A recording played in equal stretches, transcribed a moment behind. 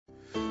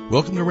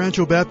Welcome to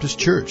Rancho Baptist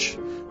Church.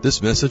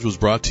 This message was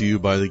brought to you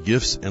by the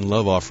gifts and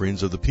love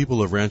offerings of the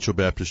people of Rancho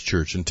Baptist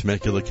Church in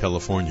Temecula,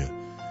 California.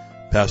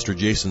 Pastor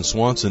Jason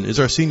Swanson is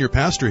our senior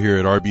pastor here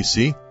at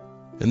RBC,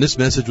 and this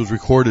message was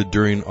recorded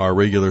during our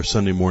regular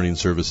Sunday morning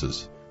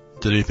services.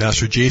 Today,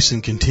 Pastor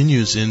Jason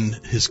continues in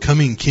his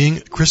Coming King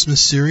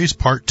Christmas series,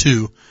 Part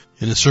 2,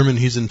 in a sermon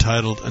he's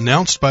entitled,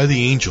 Announced by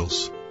the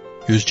Angels.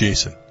 Here's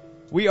Jason.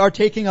 We are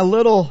taking a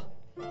little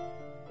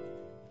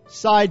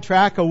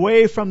sidetrack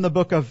away from the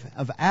book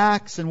of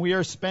Acts, and we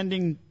are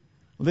spending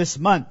this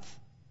month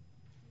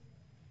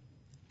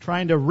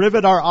trying to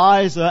rivet our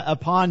eyes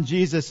upon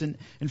Jesus. And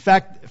in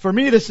fact, for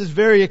me, this is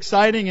very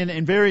exciting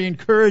and very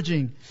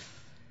encouraging,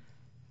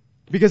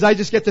 because I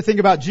just get to think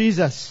about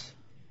Jesus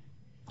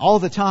all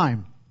the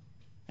time.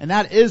 And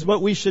that is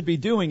what we should be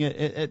doing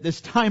at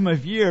this time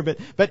of year,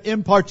 but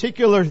in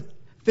particular,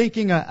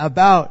 thinking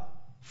about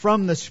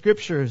from the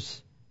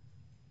Scriptures.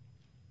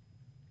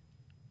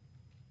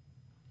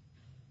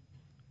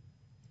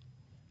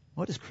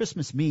 What does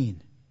Christmas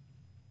mean?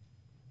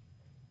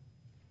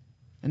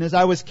 And as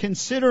I was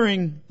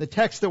considering the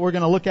text that we're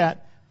going to look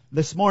at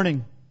this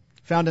morning,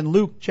 found in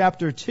Luke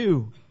chapter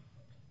 2,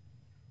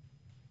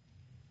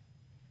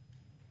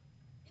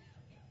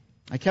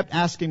 I kept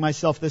asking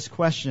myself this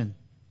question.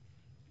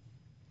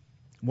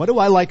 What do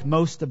I like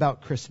most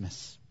about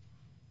Christmas?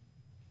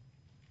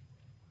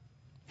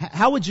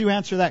 How would you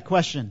answer that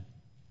question?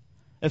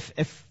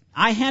 If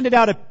I handed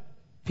out a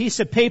piece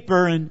of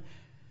paper and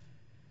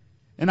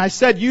I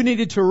said you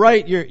needed to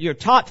write your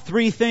top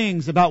 3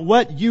 things about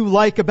what you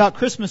like about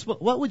Christmas,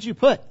 what would you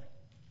put?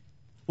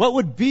 What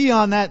would be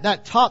on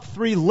that top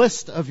 3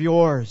 list of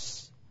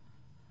yours?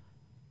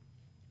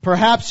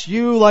 Perhaps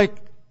you,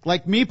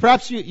 like me,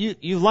 perhaps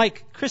you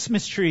like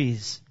Christmas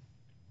trees.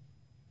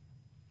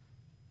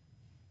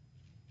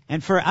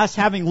 And for us,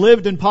 having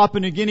lived in Papua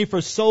New Guinea for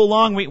so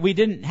long, we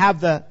didn't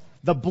have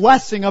the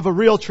blessing of a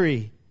real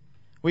tree.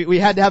 We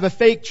had to have a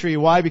fake tree.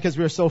 Why? Because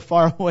we were so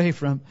far away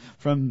from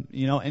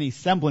any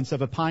semblance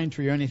of a pine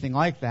tree or anything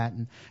like that.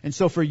 And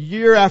so for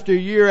year after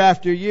year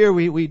after year,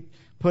 we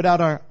put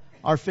out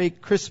our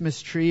fake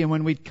Christmas tree. And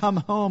when we'd come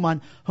home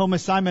on home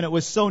assignment, it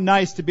was so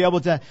nice to be able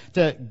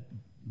to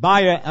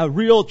buy a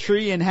real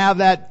tree and have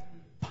that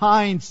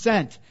pine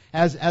scent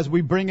as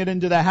we bring it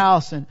into the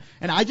house. And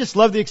I just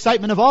love the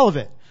excitement of all of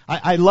it.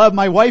 I love,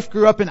 my wife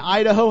grew up in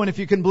Idaho, and if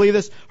you can believe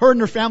this, her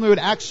and her family would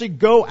actually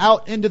go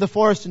out into the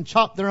forest and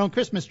chop their own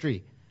Christmas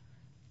tree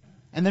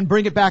and then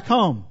bring it back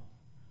home.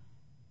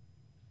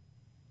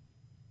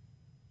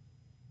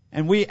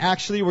 And we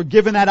actually were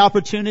given that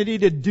opportunity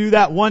to do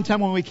that one time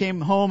when we came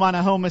home on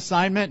a home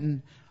assignment.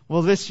 And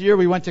well, this year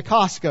we went to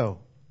Costco.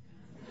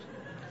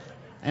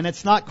 And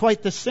it's not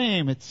quite the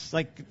same. It's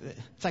like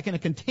in a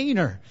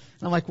container.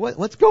 And I'm like,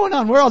 what's going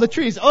on? Where are all the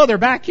trees? Oh, they're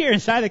back here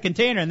inside the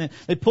container. And then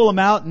they pull them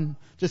out and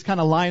just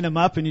kind of line them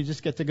up, and you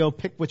just get to go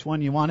pick which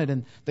one you wanted.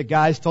 And the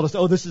guys told us,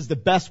 oh, this is the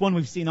best one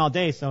we've seen all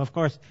day. So of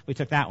course we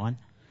took that one.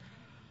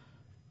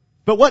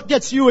 But what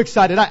gets you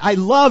excited? I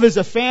love, as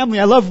a family,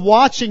 I love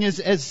watching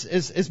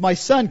as my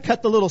son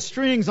cut the little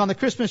strings on the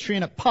Christmas tree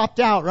and it popped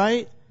out,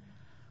 right?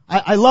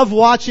 I love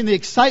watching the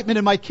excitement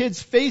in my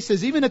kids'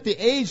 faces, even at the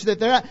age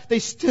that they're at. They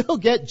still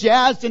get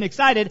jazzed and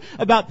excited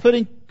about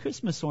putting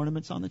Christmas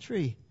ornaments on the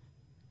tree.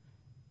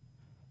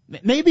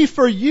 Maybe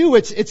for you,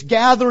 it's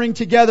gathering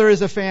together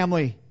as a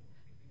family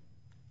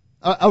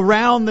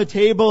around the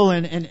table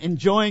and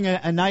enjoying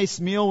a nice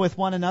meal with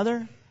one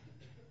another.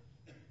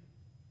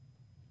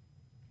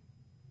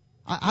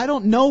 I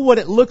don't know what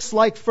it looks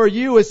like for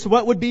you as to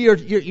what would be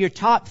your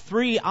top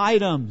 3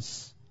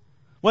 items.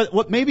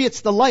 What maybe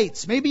it's the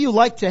lights. Maybe you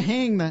like to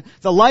hang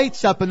the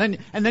lights up and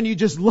then you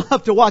just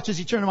love to watch as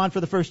you turn them on for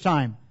the first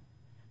time.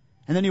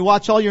 And then you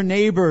watch all your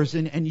neighbors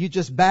and you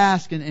just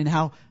bask in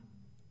how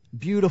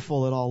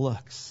beautiful it all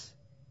looks.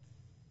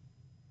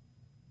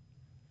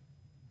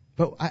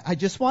 But I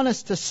just want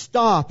us to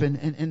stop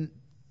and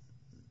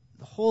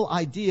the whole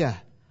idea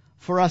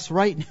for us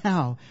right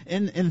now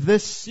in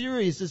this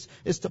series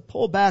is to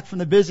pull back from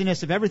the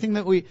busyness of everything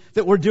that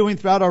we're doing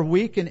throughout our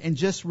week and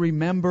just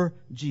remember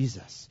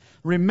Jesus.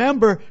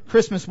 Remember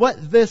Christmas,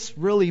 what this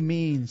really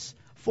means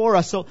for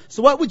us. So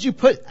what would you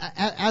put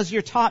as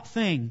your top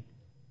thing?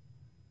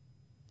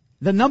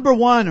 The number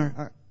 1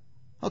 or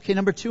okay,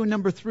 number 2 and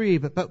number 3,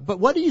 but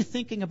what are you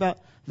thinking about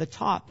the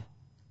top?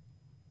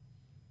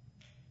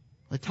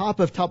 The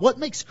top of top. What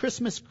makes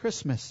Christmas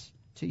Christmas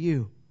to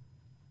you?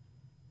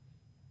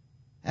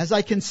 As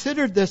I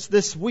considered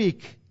this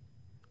week,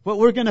 what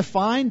we're going to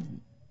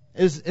find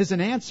is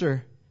an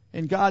answer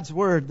in God's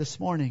Word this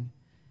morning.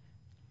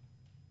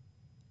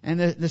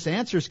 And this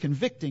answer is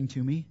convicting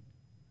to me.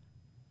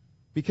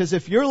 Because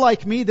if you're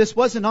like me, this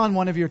wasn't on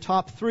one of your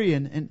top 3.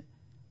 And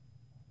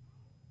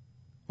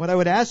what I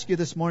would ask you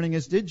this morning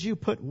is, did you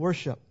put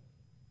worship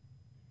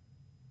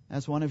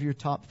as one of your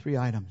top 3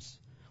 items?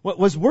 What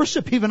was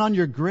worship even on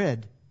your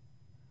grid?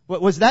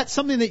 Was that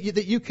something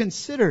that you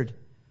considered?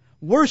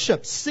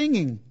 Worship,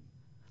 singing,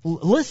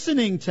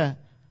 listening to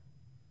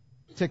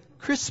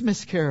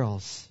Christmas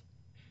carols.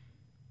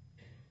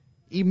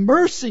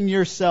 immersing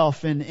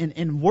yourself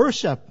in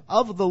worship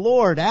of the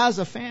Lord as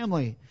a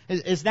family?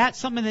 Is that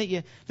something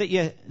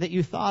that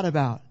you thought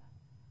about?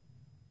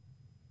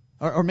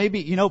 Or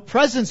maybe,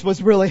 presence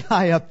was really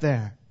high up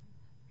there.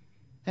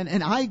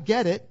 And I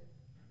get it.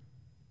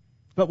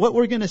 But what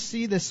we're going to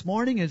see this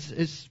morning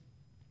is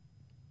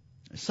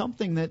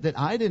something that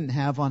I didn't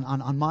have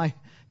on my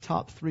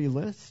top 3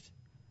 list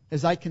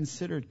as I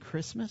considered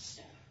Christmas.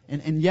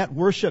 And yet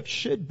worship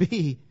should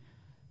be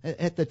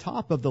at the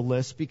top of the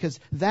list, because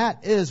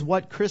that is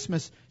what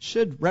Christmas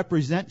should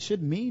represent,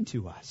 should mean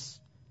to us.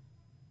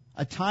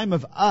 A time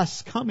of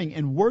us coming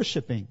and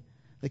worshiping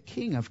the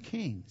King of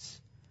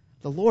Kings,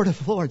 the Lord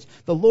of Lords,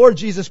 the Lord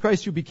Jesus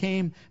Christ who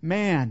became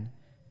man.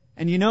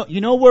 And you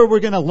know where we're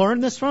going to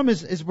learn this from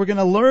is we're going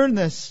to learn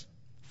this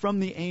from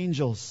the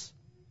angels.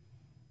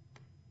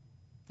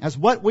 As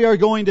what we are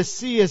going to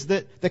see is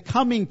that the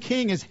coming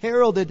King is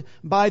heralded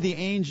by the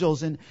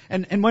angels. And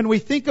when we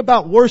think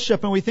about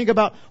worship and we think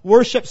about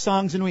worship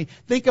songs and we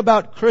think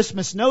about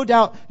Christmas, no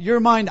doubt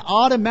your mind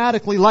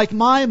automatically, like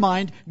my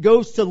mind,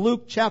 goes to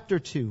Luke chapter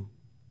 2.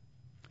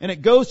 And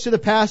it goes to the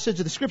passage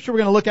of the scripture we're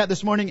going to look at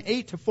this morning,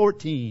 8 to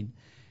 14.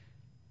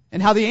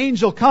 And how the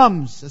angel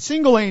comes, a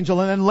single angel,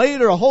 and then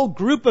later a whole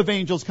group of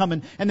angels come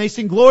and they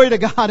sing glory to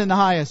God in the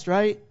highest,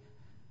 right?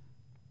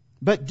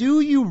 But do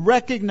you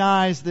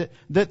recognize that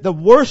the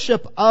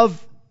worship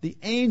of the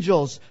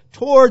angels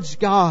towards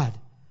God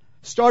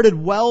started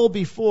well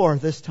before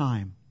this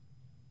time?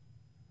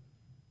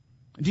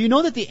 Do you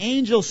know that the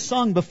angels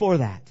sung before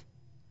that?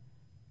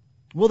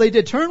 Well, they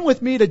did. Turn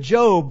with me to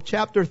Job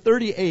chapter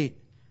 38.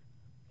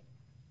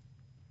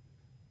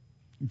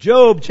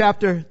 Job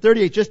chapter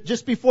 38,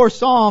 just before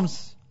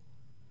Psalms.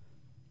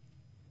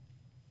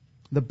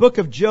 The book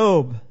of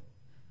Job.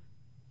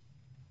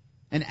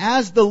 And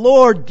as the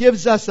Lord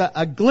gives us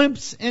a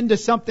glimpse into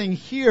something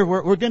here,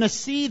 we're going to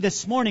see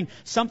this morning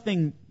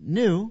something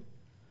new.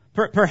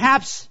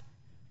 Perhaps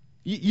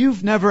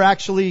you've never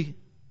actually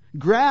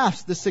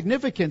grasped the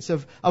significance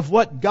of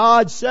what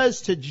God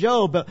says to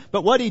Job.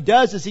 But what He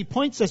does is He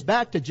points us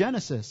back to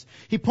Genesis.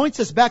 He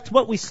points us back to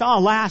what we saw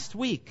last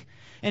week.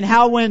 And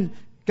how when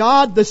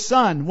God the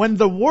Son, when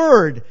the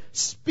Word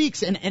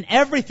speaks and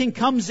everything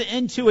comes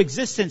into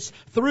existence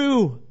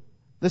through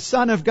the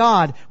Son of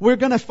God, we're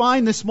going to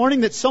find this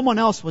morning that someone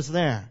else was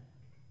there.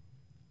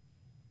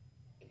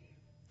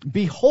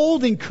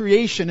 Beholding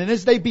creation. And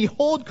as they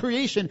behold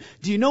creation,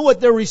 do you know what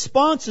their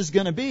response is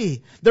going to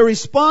be? Their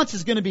response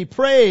is going to be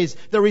praise.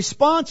 Their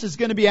response is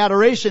going to be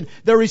adoration.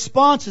 Their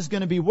response is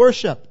going to be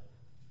worship.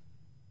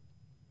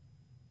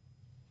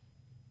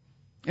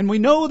 And we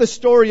know the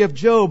story of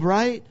Job,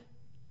 right?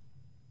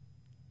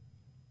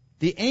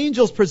 The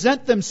angels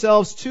present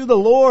themselves to the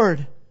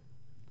Lord,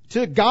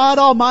 to God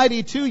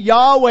Almighty, to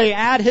Yahweh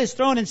at His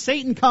throne, and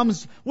Satan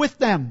comes with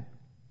them.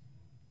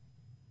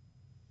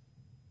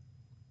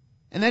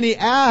 And then he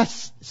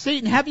asks,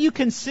 Satan, have you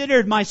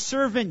considered my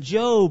servant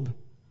Job?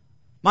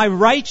 My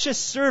righteous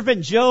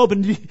servant Job?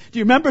 And do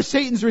you remember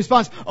Satan's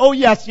response? Oh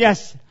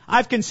yes,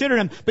 I've considered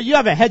him, but you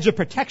have a hedge of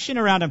protection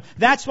around him.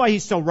 That's why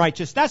he's so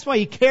righteous. That's why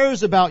he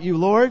cares about you,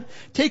 Lord.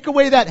 Take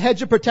away that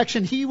hedge of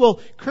protection. He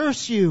will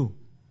curse you.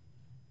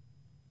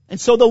 And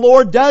so the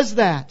Lord does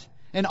that.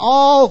 And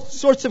all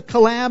sorts of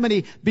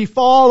calamity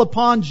befall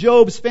upon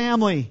Job's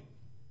family.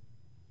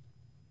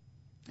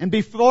 And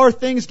before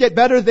things get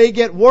better, they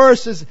get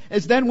worse.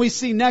 As then we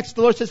see next,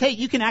 the Lord says, hey,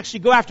 you can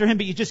actually go after him,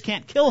 but you just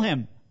can't kill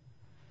him.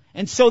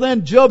 And so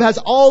then Job has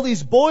all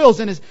these boils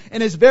and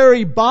his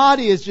very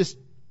body is just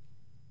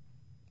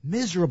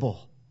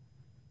miserable.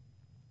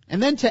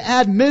 And then to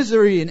add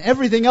misery and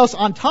everything else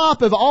on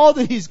top of all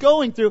that he's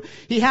going through,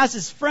 he has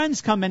his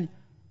friends come in.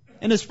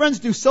 And his friends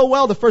do so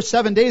well the first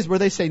 7 days where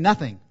they say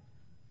nothing.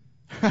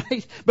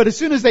 Right? But as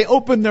soon as they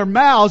open their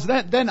mouths,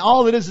 then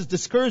all it is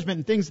discouragement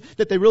and things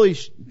that they really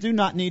do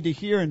not need to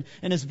hear. And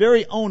his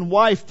very own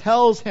wife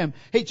tells him,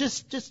 hey,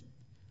 just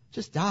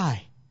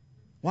die.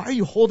 Why are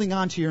you holding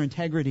on to your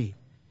integrity?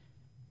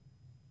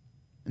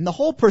 And the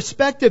whole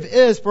perspective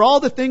is, for all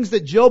the things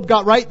that Job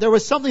got right, there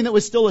was something that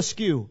was still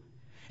askew.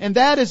 And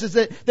that is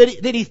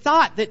that he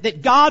thought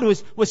that God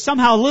was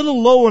somehow a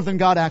little lower than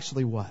God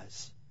actually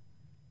was.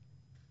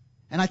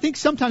 And I think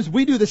sometimes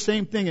we do the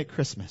same thing at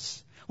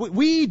Christmas.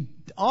 We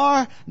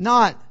are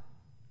not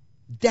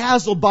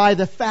dazzled by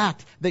the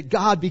fact that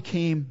God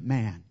became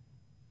man.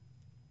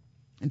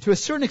 And to a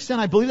certain extent,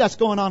 I believe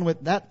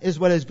that is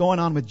what is going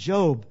on with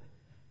Job.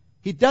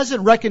 He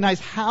doesn't recognize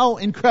how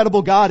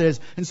incredible God is.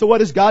 And so what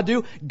does God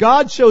do?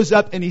 God shows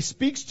up and He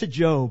speaks to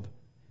Job.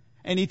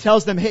 And He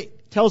tells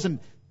him,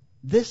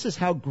 this is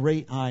how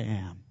great I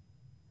am.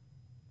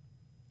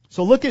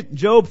 So look at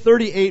Job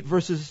 38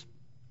 verses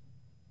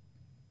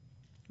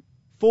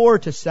 4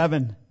 to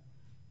 7.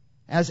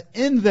 As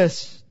in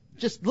this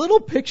just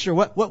little picture,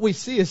 what we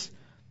see is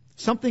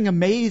something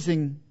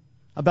amazing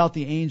about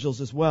the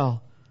angels as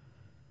well.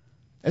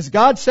 As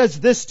God says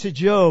this to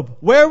Job,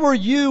 where were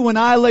you when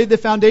I laid the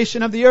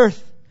foundation of the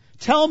earth?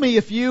 Tell me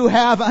if you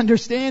have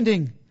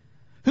understanding.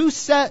 Who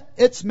set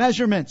its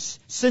measurements,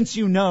 since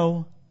you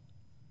know?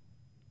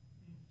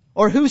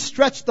 Or who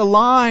stretched the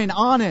line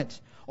on it?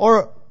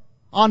 Or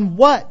on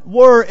what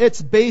were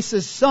its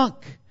bases sunk?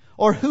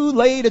 Or who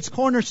laid its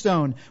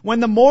cornerstone? When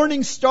the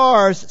morning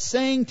stars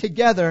sang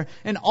together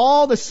and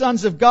all the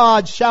sons of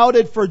God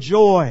shouted for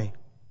joy.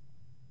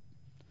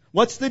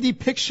 What's the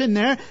depiction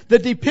there? The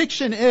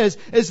depiction is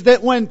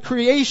that when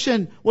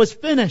creation was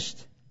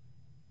finished,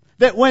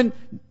 that when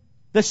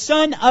the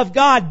Son of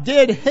God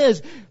did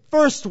His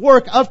first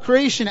work of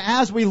creation,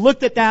 as we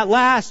looked at that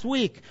last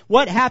week,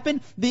 what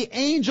happened? The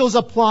angels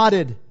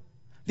applauded.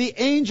 The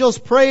angels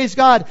praised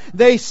God.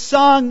 They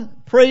sung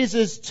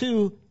praises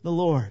to the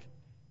Lord.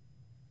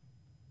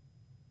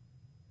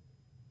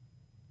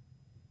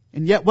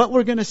 And yet what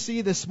we're going to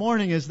see this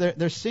morning is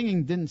their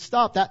singing didn't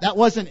stop. That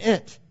wasn't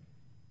it.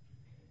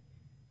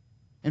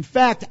 In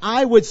fact,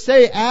 I would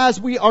say, as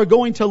we are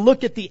going to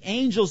look at the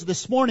angels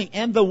this morning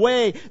and the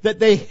way that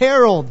they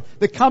herald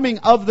the coming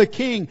of the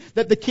King,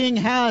 that the King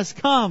has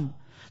come,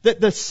 that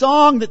the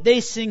song that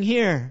they sing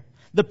here,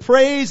 the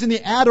praise and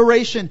the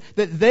adoration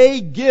that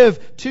they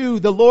give to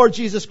the Lord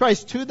Jesus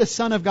Christ, to the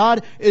Son of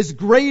God, is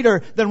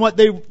greater than what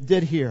they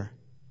did here.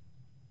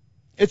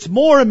 It's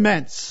more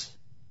immense.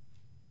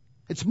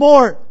 It's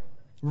more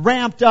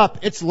ramped up.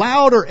 It's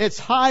louder. It's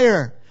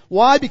higher.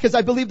 Why? Because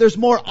I believe there's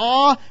more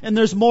awe and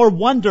there's more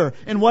wonder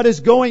in what is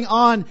going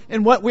on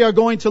and what we are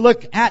going to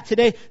look at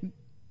today.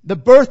 The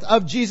birth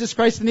of Jesus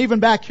Christ, and even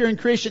back here in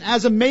creation,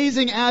 as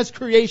amazing as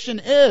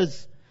creation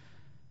is.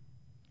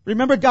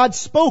 Remember, God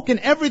spoke and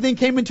everything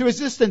came into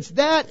existence.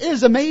 That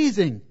is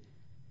amazing.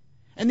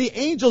 And the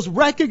angels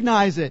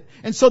recognize it.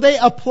 And so they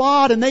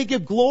applaud and they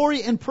give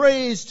glory and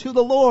praise to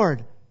the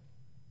Lord.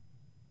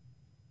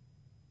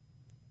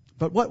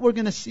 But what we're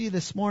going to see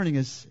this morning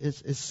is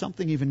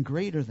something even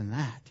greater than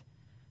that.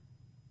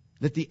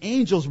 That the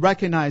angels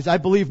recognize, I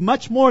believe,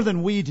 much more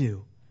than we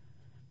do.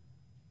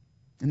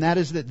 And that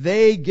is that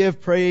they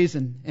give praise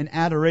and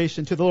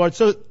adoration to the Lord.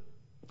 So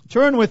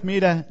turn with me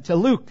to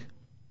Luke.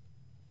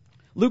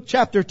 Luke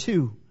chapter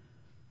 2.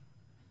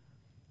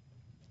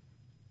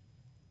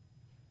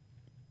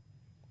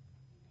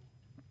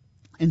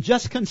 And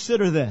just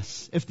consider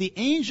this. If the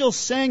angels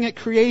sang at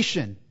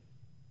creation,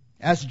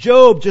 as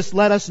Job just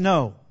let us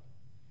know,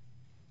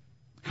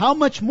 how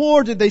much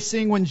more did they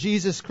sing when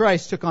Jesus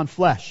Christ took on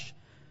flesh?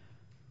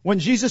 When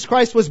Jesus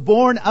Christ was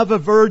born of a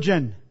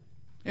virgin,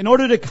 in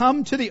order to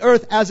come to the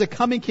earth as a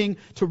coming King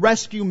to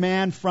rescue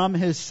man from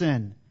his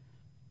sin.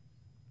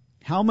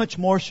 How much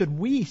more should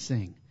we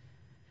sing?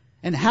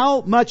 And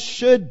how much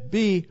should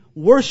be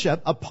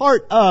worship a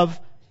part of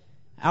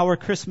our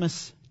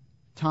Christmas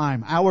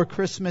time, our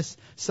Christmas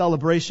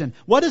celebration?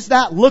 What does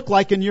that look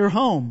like in your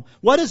home?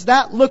 What does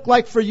that look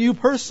like for you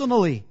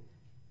personally?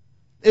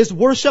 Is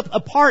worship a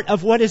part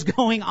of what is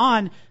going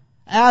on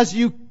as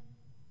you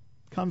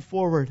come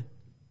forward,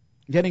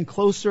 getting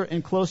closer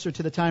and closer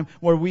to the time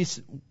where we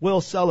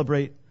will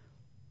celebrate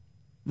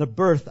the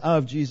birth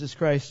of Jesus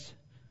Christ,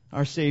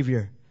 our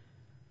Savior?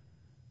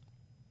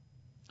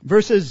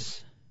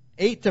 Verses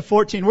 8 to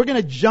 14, we're going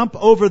to jump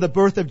over the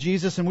birth of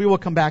Jesus and we will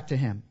come back to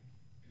Him.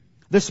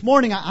 This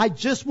morning, I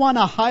just want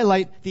to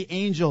highlight the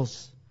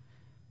angels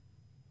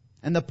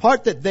and the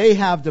part that they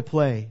have to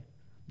play.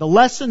 The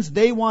lessons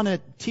they want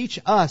to teach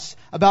us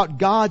about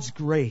God's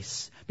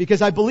grace.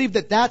 Because I believe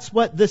that that's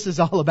what this is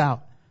all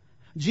about.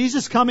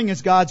 Jesus coming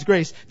is God's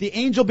grace. The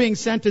angel being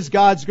sent is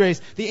God's grace.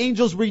 The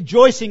angels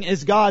rejoicing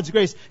is God's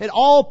grace. It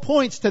all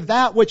points to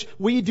that which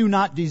we do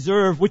not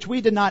deserve, which we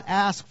did not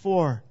ask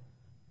for.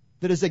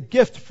 That is a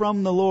gift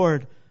from the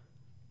Lord.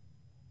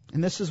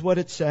 And this is what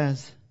it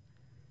says.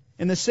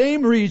 In the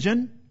same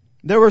region,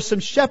 there were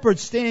some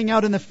shepherds staying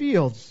out in the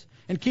fields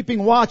and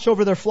keeping watch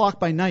over their flock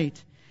by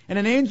night. And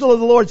an angel of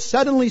the Lord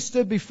suddenly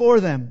stood before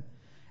them,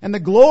 and the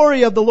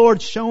glory of the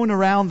Lord shone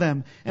around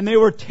them, and they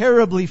were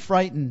terribly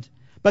frightened.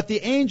 But the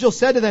angel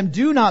said to them,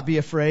 "Do not be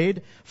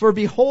afraid, for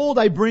behold,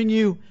 I bring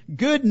you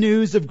good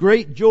news of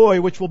great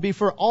joy, which will be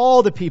for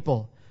all the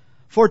people.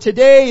 For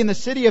today in the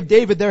city of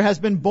David there has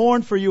been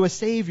born for you a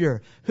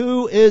Savior,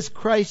 who is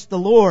Christ the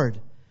Lord.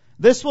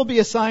 This will be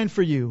a sign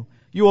for you.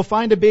 You will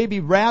find a baby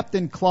wrapped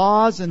in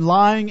cloths and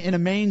lying in a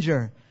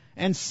manger."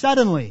 And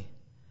suddenly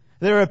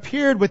there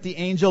appeared with the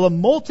angel a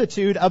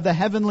multitude of the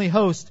heavenly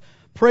host,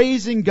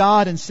 praising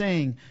God and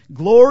saying,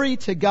 "Glory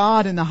to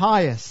God in the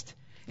highest,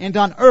 and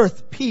on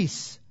earth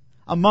peace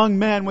among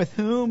men with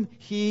whom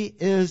He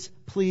is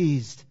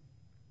pleased."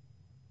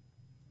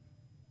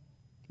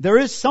 There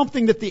is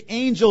something that the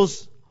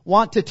angels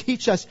want to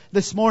teach us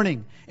this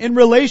morning in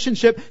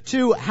relationship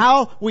to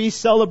how we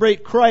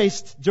celebrate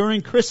Christ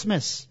during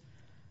Christmas.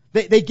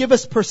 They give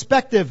us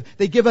perspective.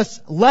 They give us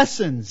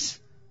lessons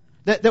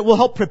that will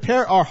help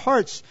prepare our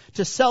hearts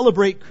to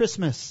celebrate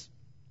Christmas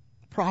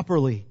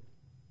properly.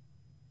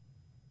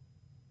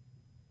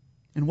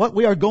 And what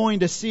we are going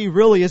to see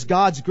really is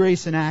God's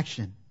grace in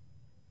action.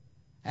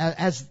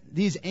 As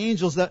these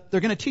angels, they're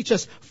going to teach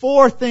us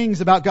 4 things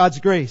about God's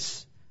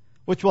grace,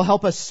 which will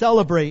help us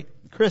celebrate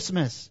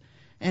Christmas.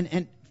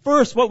 And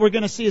First, what we're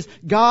going to see is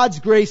God's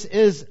grace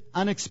is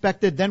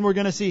unexpected. Then we're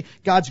going to see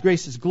God's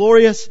grace is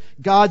glorious.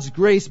 God's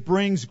grace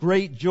brings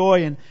great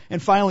joy.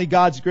 And finally,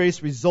 God's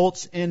grace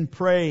results in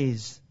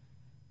praise.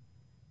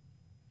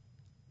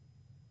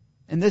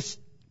 And this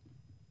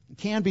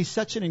can be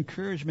such an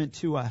encouragement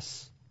to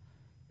us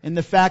in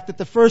the fact that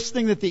the first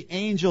thing that the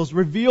angels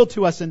reveal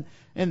to us, and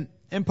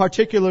in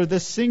particular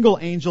this single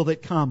angel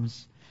that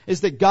comes,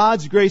 is that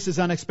God's grace is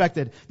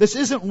unexpected. This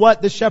isn't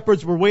what the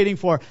shepherds were waiting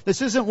for.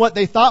 This isn't what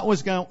they thought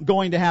was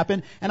going to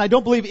happen. And I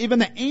don't believe even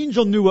the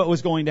angel knew what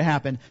was going to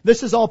happen.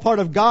 This is all part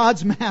of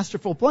God's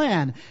masterful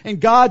plan. And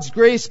God's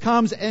grace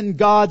comes in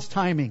God's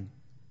timing.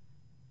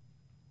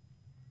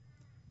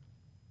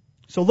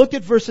 So look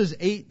at verses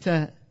 8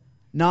 to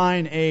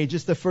 9a,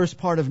 just the first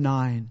part of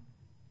 9.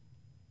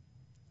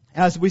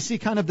 As we see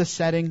kind of the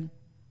setting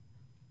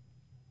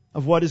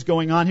of what is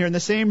going on here in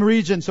the same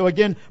region. So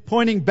again,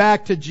 pointing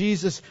back to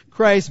Jesus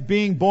Christ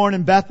being born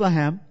in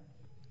Bethlehem,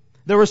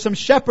 there were some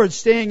shepherds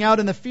staying out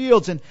in the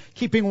fields and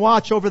keeping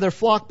watch over their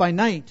flock by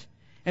night.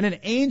 And an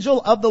angel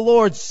of the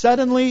Lord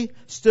suddenly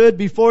stood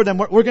before them.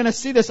 We're going to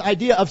see this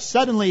idea of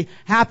suddenly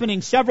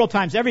happening several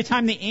times. Every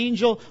time the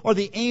angel or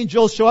the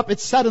angels show up,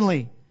 it's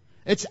suddenly.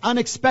 It's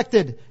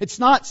unexpected. It's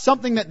not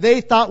something that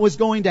they thought was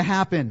going to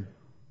happen.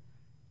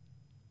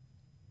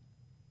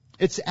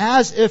 It's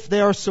as if they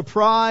are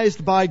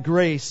surprised by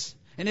grace.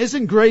 And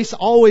isn't grace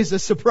always a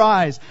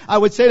surprise? I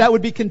would say that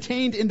would be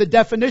contained in the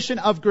definition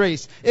of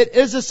grace. It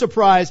is a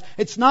surprise.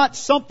 It's not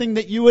something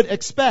that you would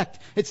expect.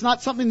 It's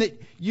not something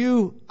that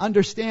you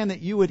understand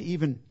that you would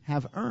even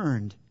have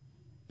earned,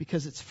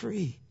 because it's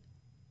free.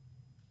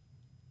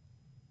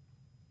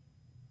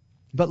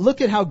 But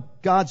look at how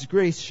God's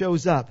grace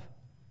shows up.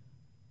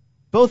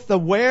 Both the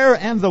where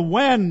and the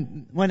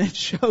when it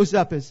shows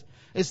up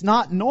is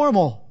not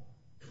normal.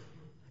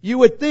 You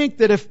would think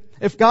that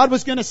if God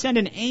was going to send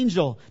an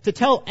angel to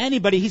tell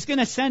anybody, He's going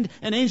to send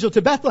an angel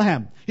to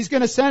Bethlehem. He's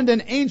going to send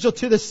an angel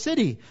to the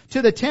city,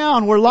 to the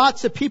town where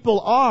lots of people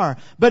are.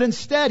 But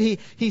instead,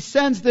 He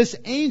sends this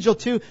angel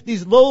to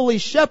these lowly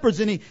shepherds,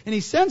 and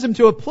He sends them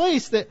to a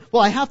place that,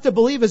 well, I have to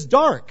believe is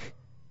dark.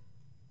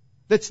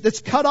 That's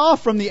cut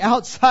off from the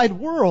outside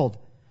world.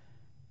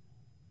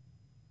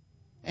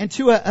 And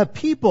to a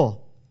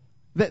people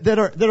that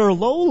are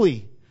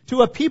lowly.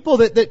 To a people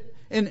that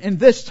in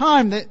this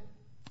time that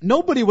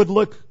nobody would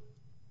look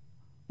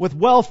with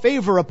well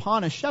favor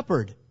upon a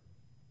shepherd.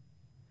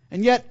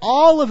 And yet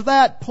all of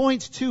that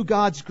points to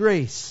God's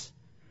grace.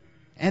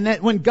 And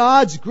that when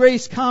God's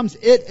grace comes,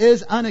 it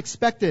is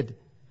unexpected.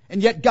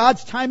 And yet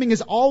God's timing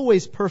is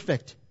always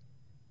perfect.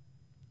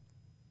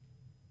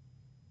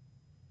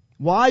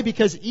 Why?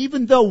 Because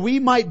even though we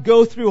might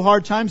go through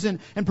hard times, and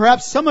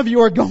perhaps some of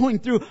you are going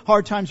through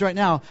hard times right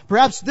now,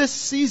 perhaps this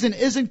season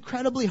is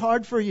incredibly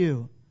hard for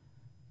you.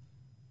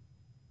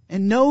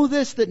 And know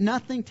this, that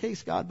nothing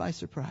takes God by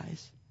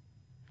surprise.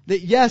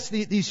 That yes,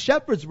 these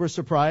shepherds were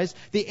surprised.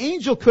 The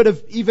angel could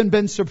have even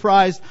been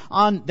surprised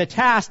on the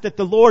task that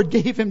the Lord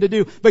gave him to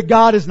do. But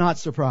God is not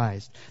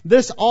surprised.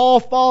 This all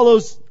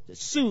follows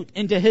suit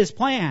into His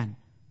plan.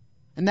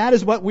 And that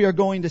is what we are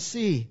going to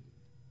see.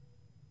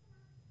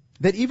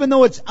 That even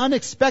though it's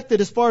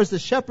unexpected as far as the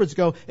shepherds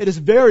go, it is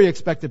very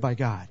expected by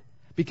God.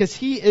 Because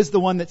He is the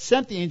one that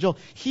sent the angel.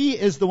 He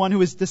is the one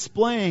who is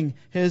displaying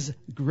His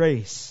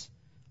grace.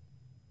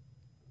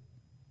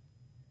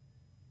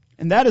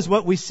 And that is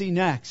what we see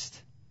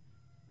next.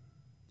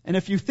 And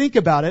if you think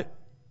about it,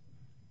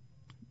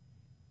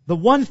 the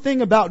one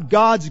thing about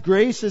God's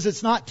grace is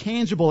it's not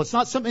tangible. It's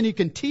not something you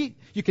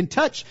can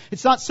touch.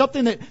 It's not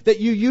something that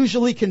you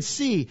usually can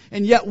see.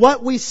 And yet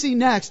what we see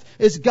next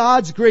is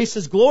God's grace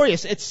is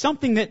glorious. It's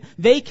something that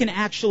they can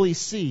actually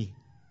see.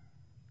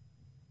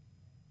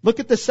 Look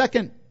at the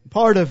second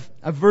part of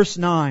verse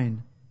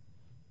 9.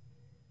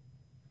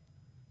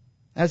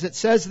 As it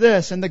says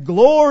this, and the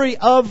glory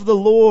of the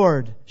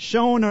Lord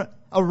shone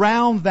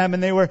around them,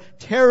 and they were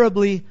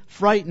terribly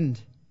frightened.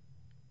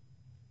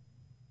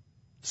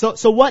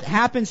 So what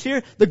happens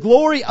here? The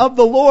glory of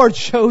the Lord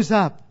shows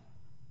up.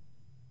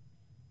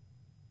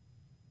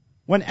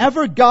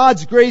 Whenever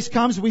God's grace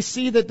comes, we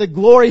see that the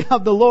glory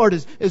of the Lord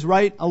is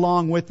right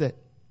along with it.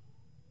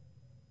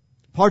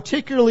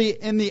 Particularly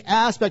in the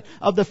aspect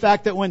of the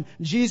fact that when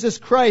Jesus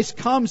Christ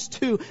comes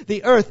to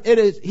the earth,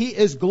 He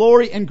is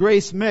glory and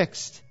grace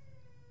mixed.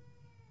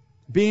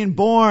 Being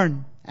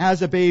born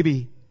as a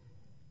baby.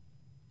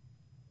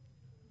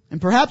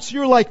 And perhaps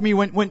you're like me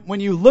when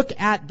you look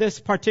at this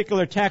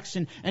particular text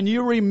and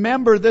you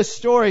remember this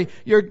story,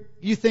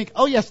 you think,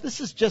 oh yes, this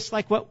is just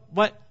like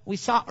what we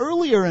saw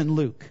earlier in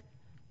Luke.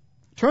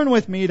 Turn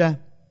with me to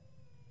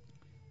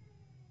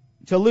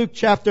Luke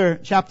chapter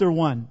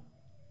 1,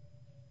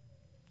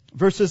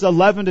 verses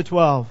 11 to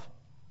 12.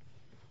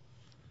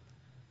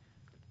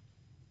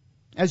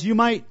 As you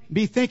might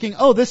be thinking,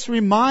 oh, this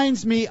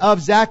reminds me of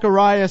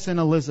Zacharias and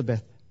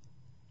Elizabeth.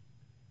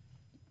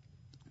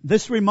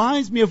 This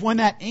reminds me of when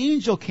that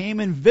angel came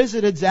and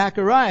visited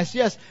Zacharias.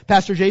 Yes,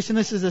 Pastor Jason,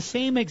 this is the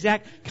same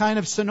exact kind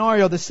of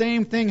scenario. The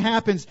same thing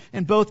happens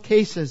in both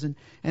cases.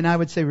 And I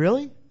would say,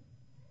 really?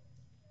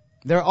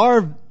 There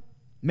are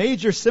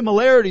major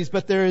similarities,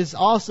 but there is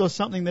also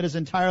something that is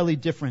entirely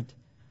different.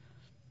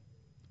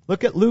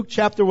 Look at Luke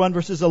chapter 1,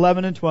 verses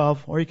 11 and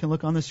 12, or you can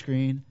look on the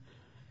screen.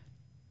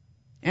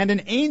 And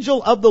an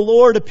angel of the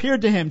Lord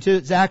appeared to him,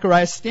 to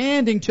Zacharias,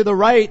 standing to the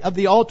right of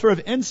the altar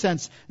of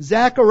incense.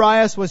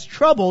 Zacharias was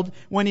troubled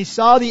when he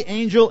saw the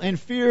angel, and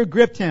fear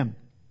gripped him.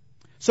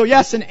 So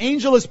yes, an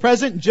angel is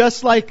present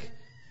just like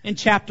in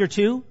chapter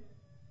 2.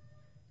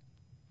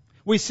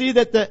 We see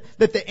that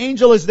the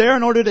angel is there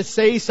in order to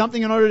say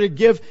something, in order to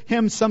give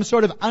him some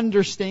sort of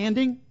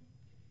understanding.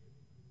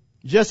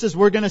 Just as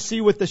we're going to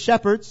see with the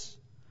shepherds.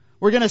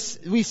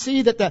 We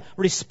see that the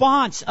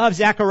response of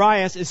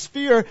Zacharias is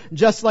fear,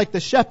 just like the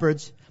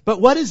shepherds.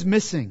 But what is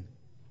missing?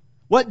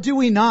 What do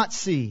we not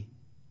see?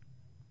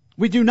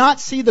 We do not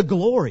see the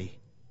glory.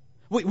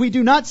 We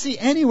do not see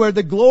anywhere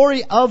the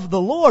glory of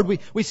the Lord.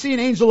 We see an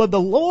angel of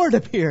the Lord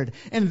appeared.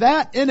 And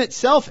that in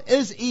itself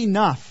is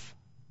enough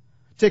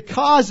to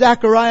cause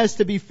Zacharias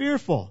to be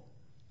fearful.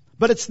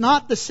 But it's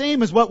not the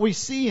same as what we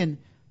see in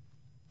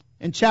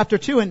chapter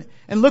 2.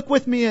 And look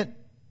with me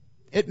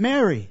at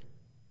Mary.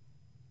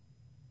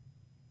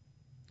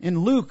 In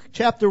Luke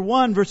chapter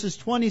 1, verses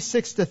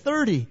 26 to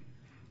 30.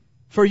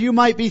 For you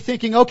might be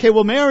thinking, okay,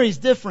 well, Mary's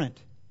different.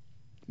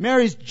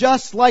 Mary's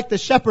just like the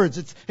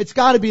shepherds. It's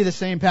got to be the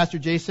same, Pastor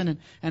Jason.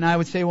 And I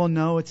would say, well,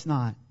 no, it's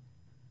not.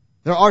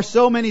 There are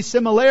so many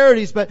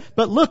similarities, but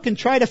look and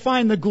try to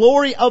find the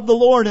glory of the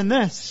Lord in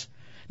this.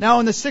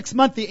 Now in the 6th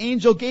month, the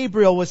angel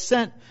Gabriel was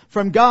sent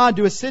from God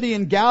to a city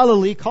in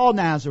Galilee called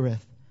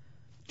Nazareth,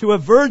 to a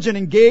virgin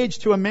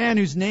engaged to a man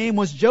whose name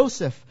was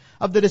Joseph,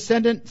 of the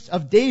descendants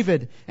of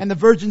David, and the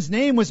virgin's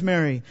name was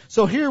Mary.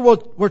 So here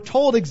we're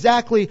told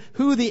exactly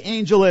who the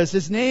angel is.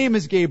 His name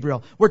is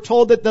Gabriel. We're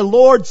told that the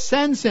Lord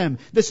sends him.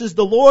 This is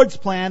the Lord's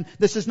plan.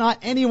 This is not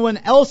anyone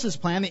else's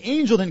plan. The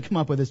angel didn't come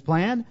up with his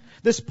plan.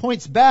 This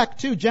points back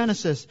to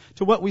Genesis,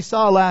 to what we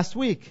saw last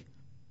week.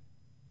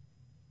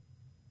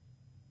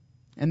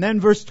 And then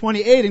verse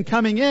 28, and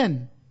coming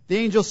in, the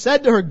angel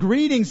said to her,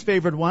 "Greetings,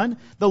 favored one,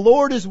 the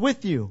Lord is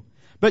with you."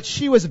 But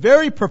she was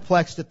very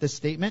perplexed at this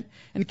statement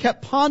and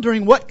kept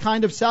pondering what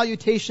kind of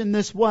salutation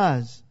this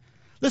was.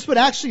 This would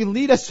actually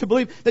lead us to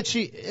believe that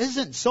she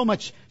isn't so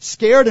much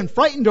scared and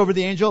frightened over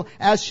the angel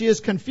as she is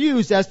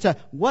confused as to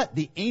what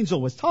the angel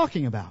was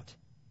talking about.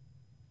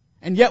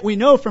 And yet we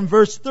know from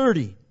verse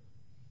 30,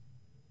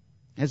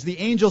 as the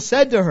angel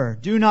said to her,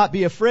 "Do not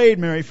be afraid,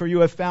 Mary, for you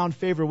have found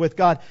favor with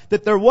God,"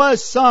 that there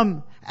was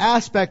some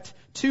aspect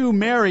to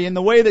Mary in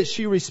the way that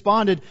she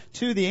responded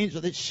to the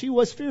angel, that she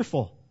was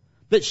fearful.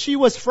 That she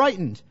was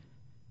frightened.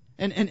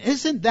 And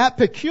isn't that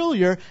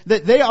peculiar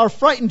that they are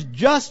frightened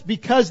just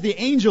because the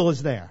angel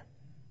is there?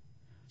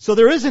 So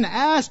there is an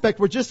aspect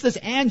where just this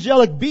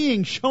angelic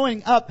being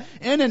showing up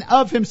in and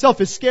of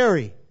himself is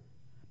scary.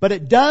 But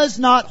it does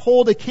not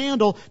hold a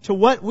candle to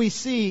what we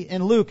see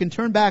in Luke. And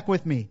turn back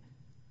with me,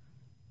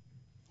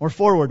 or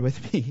forward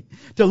with me,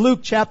 to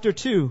Luke chapter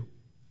 2,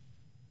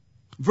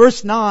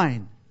 verse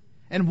 9.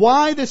 And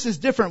why this is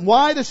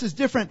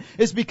different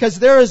is because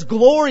there is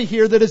glory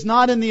here that is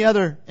not in the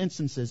other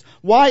instances.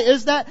 Why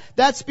is that?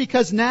 That's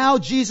because now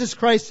Jesus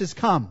Christ has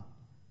come.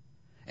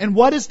 And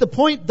what is the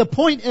point? The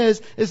point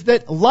is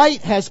that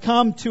light has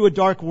come to a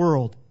dark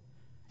world.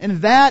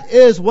 And that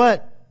is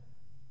what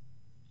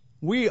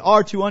we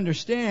are to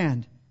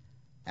understand.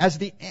 As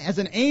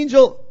an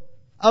angel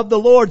of the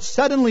Lord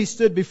suddenly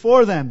stood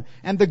before them,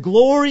 and the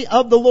glory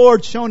of the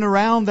Lord shone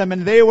around them,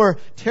 and they were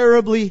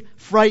terribly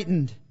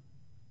frightened.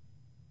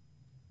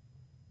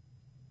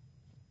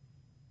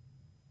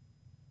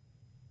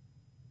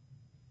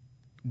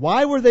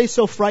 Why were they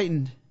so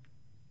frightened?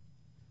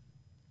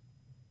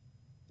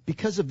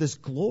 Because of this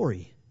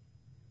glory.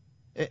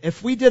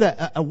 If we did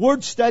a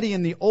word study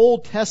in the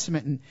Old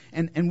Testament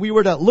and we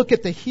were to look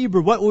at the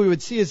Hebrew, what we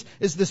would see is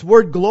this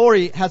word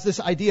glory has this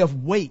idea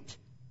of weight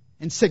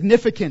and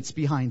significance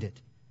behind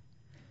it.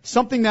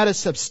 Something that is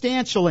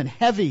substantial and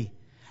heavy.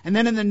 And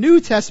then in the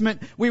New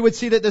Testament, we would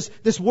see that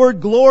this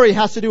word glory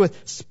has to do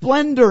with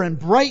splendor and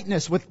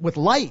brightness, with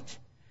light.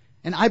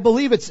 And I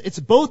believe it's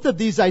both of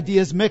these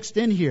ideas mixed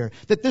in here.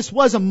 That this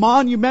was a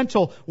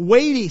monumental,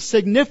 weighty,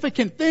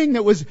 significant thing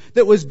that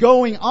was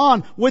going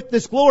on with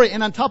this glory.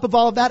 And on top of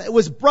all of that, it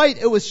was bright,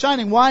 it was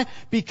shining. Why?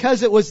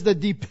 Because it was the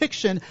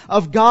depiction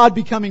of God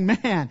becoming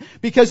man.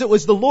 Because it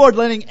was the Lord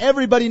letting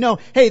everybody know,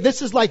 hey,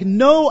 this is like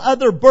no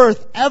other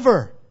birth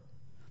ever.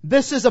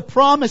 This is a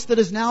promise that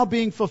is now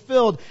being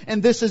fulfilled.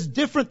 And this is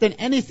different than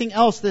anything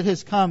else that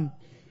has come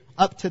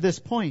up to this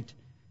point.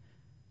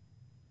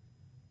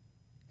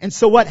 And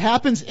so what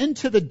happens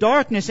into the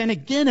darkness, and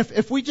again,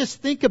 if we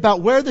just think about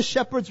where the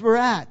shepherds were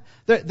at,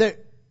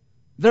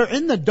 they're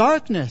in the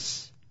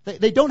darkness.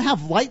 They don't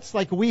have lights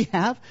like we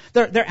have.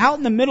 They're out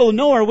in the middle of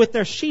nowhere with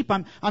their sheep.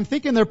 I'm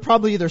thinking they're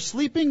probably either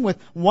sleeping with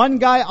one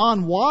guy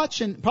on watch,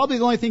 and probably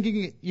the only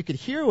thing you could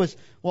hear was,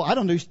 well, I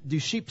don't know, do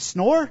sheep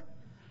snore?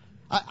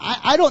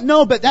 I don't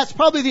know, but that's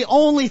probably the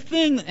only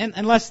thing,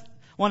 unless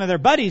one of their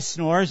buddies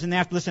snores and they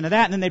have to listen to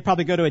that, and then they'd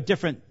probably go to a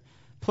different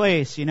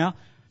place, you know?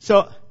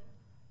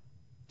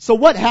 So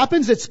what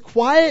happens? It's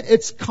quiet,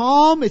 it's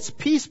calm, it's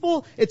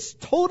peaceful, it's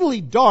totally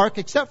dark,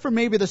 except for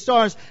maybe the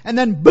stars, and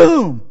then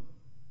boom!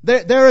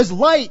 There is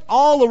light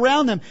all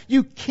around them.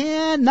 You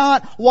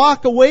cannot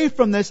walk away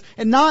from this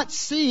and not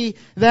see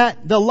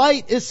that the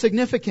light is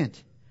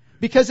significant.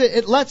 Because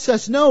it lets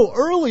us know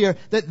earlier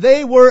that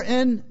they were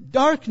in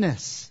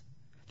darkness.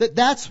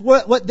 That's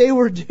what they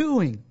were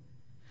doing.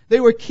 They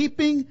were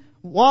keeping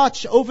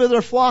watch over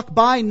their flock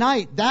by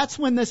night. That's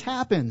when this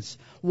happens.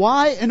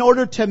 Why? In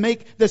order to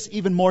make this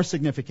even more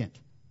significant.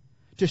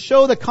 To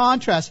show the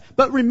contrast.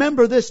 But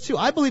remember this too.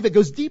 I believe it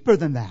goes deeper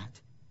than that.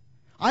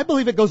 I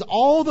believe it goes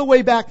all the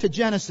way back to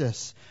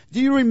Genesis.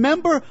 Do you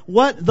remember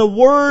what the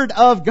Word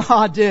of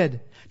God did?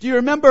 Do you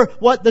remember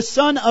what the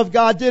Son of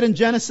God did in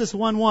Genesis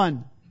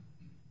 1:1?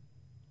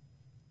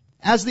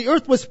 As the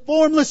earth was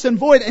formless and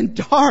void and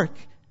dark,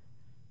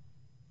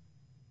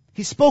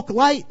 He spoke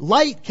light.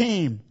 Light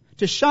came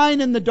to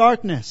shine in the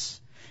darkness.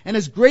 And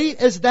as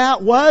great as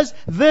that was,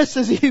 this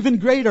is even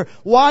greater.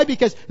 Why?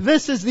 Because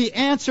this is the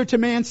answer to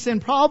man's sin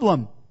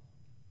problem.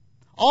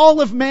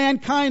 All of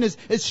mankind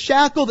is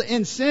shackled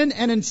in sin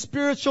and in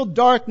spiritual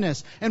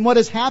darkness. And what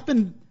has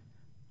happened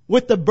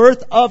with the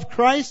birth of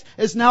Christ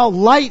is now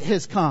light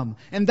has come.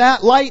 And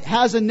that light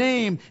has a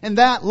name. And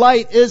that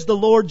light is the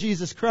Lord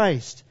Jesus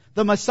Christ.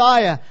 The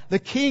Messiah, the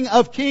King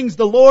of Kings,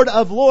 the Lord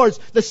of Lords,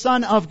 the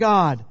Son of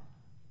God.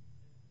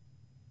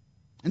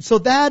 And so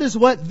that is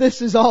what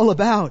this is all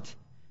about.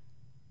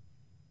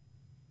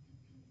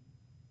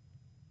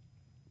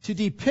 To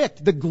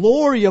depict the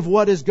glory of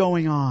what is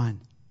going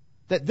on.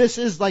 That this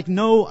is like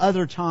no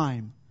other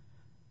time.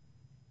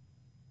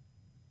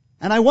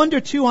 And I wonder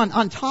too,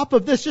 on top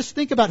of this, just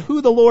think about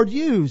who the Lord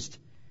used.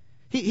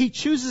 He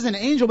chooses an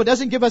angel but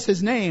doesn't give us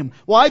his name.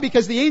 Why?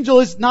 Because the angel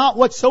is not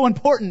what's so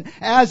important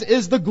as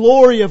is the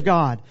glory of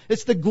God.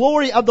 It's the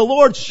glory of the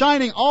Lord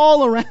shining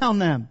all around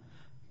them.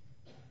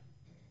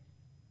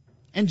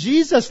 And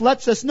Jesus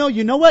lets us know,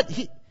 you know what?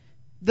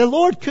 The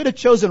Lord could have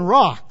chosen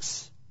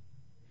rocks.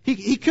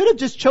 He could have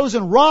just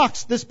chosen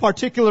rocks this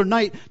particular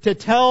night to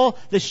tell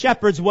the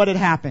shepherds what had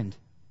happened.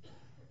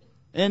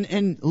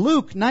 In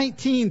Luke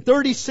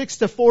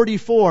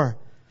 19:36-44,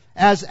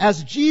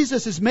 as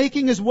Jesus is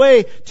making His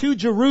way to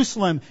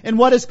Jerusalem in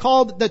what is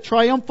called the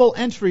triumphal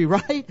entry,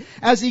 right?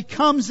 As He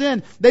comes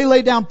in, they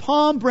lay down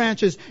palm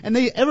branches and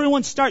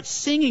everyone starts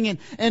singing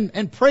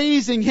and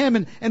praising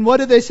Him. And what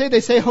do they say?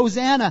 They say,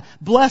 Hosanna,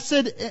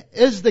 blessed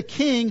is the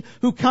King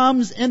who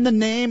comes in the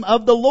name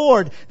of the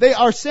Lord. They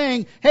are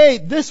saying, hey,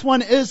 this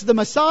one is the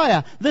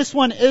Messiah. This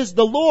one is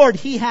the Lord.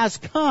 He has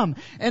come.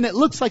 And it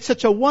looks like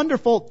such a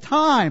wonderful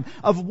time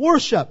of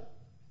worship.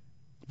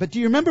 But do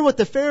you remember what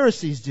the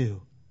Pharisees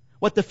do?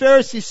 What the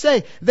Pharisees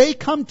say? They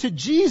come to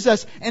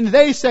Jesus and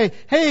they say,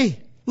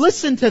 hey,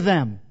 listen to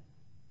them.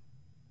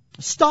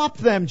 Stop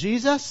them,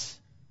 Jesus.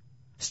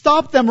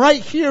 Stop them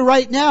right here,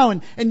 right now.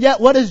 And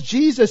yet what does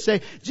Jesus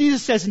say?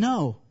 Jesus says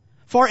no.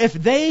 For if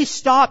they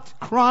stopped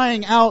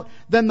crying out,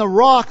 then the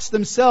rocks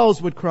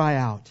themselves would cry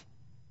out.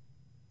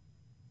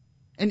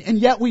 And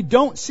yet we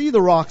don't see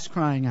the rocks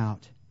crying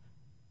out.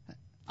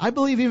 I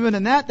believe even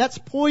in that's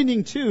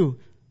pointing to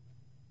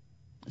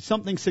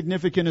something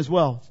significant as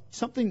well.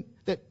 Something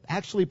that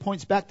actually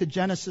points back to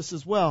Genesis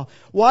as well.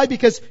 Why?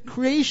 Because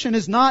creation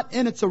is not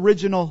in its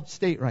original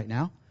state right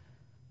now.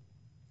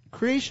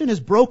 Creation is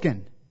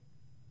broken.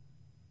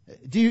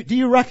 Do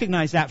you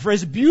recognize that? For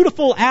as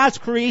beautiful as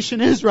creation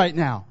is right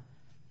now,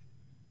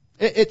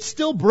 it's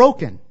still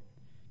broken.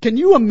 Can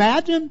you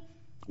imagine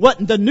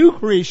what the new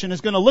creation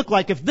is going to look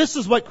like if this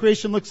is what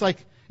creation looks like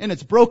in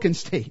its broken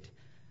state?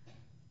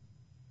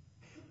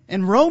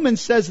 And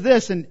Romans says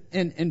this in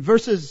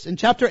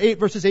chapter 8,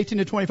 verses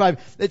 18-25.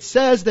 It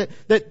says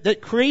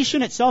that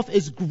creation itself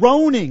is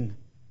groaning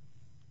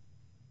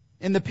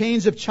in the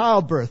pains of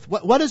childbirth.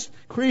 What is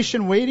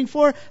creation waiting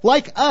for?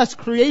 Like us,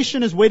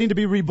 creation is waiting to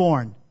be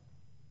reborn.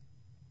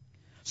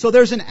 So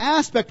there's an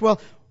aspect,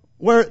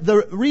 where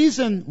the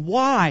reason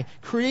why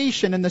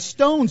creation and the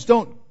stones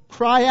don't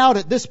cry out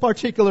at this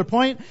particular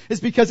point is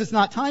because it's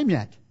not time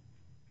yet.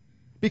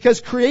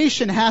 Because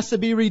creation has to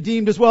be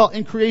redeemed as well,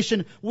 and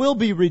creation will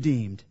be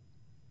redeemed.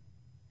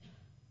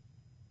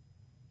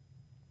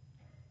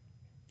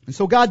 And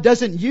so God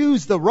doesn't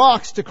use the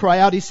rocks to cry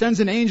out. He sends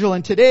an angel,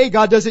 and today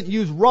God doesn't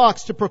use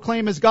rocks to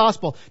proclaim His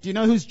gospel. Do you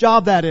know whose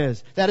job that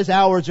is? That is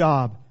our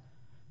job.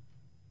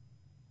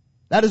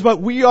 That is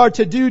what we are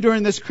to do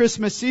during this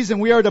Christmas season.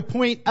 We are to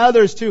point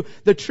others to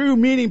the true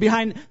meaning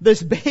behind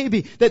this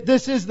baby, that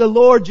this is the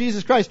Lord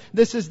Jesus Christ.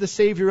 This is the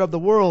Savior of the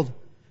world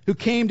who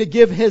came to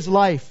give His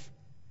life,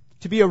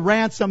 to be a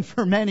ransom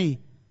for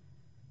many.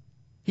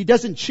 He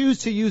doesn't choose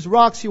to use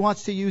rocks. He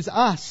wants to use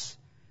us.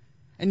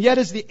 And yet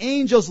as the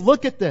angels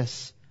look at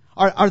this,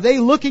 are they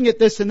looking at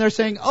this and they're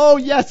saying, oh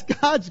yes,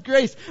 God's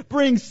grace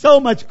brings so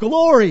much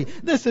glory.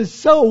 This is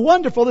so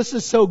wonderful. This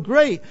is so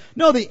great.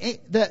 No,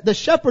 the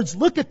shepherds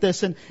look at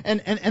this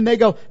and they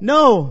go,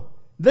 no,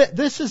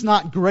 this is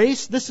not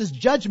grace. This is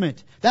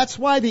judgment. That's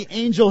why the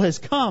angel has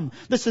come.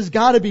 This has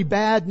got to be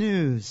bad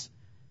news.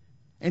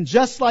 And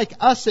just like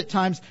us at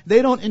times,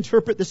 they don't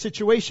interpret the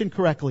situation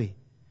correctly.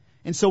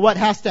 And so what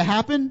has to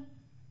happen?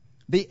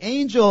 The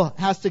angel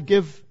has to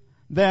give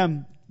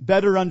them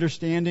better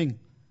understanding,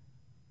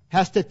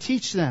 has to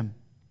teach them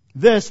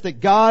this, that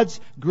God's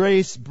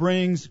grace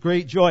brings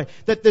great joy.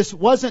 That this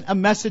wasn't a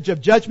message of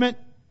judgment.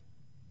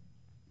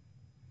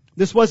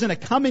 This wasn't a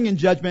coming in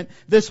judgment.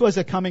 This was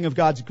a coming of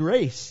God's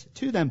grace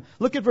to them.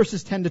 Look at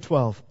verses 10 to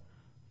 12.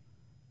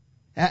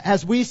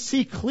 As we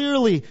see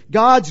clearly,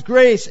 God's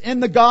grace in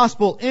the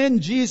gospel, in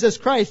Jesus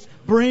Christ,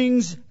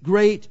 brings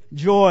great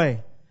joy.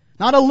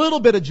 Not a little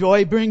bit of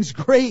joy, brings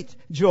great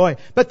joy.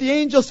 But the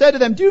angel said to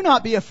them, do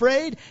not be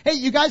afraid. Hey,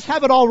 you guys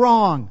have it all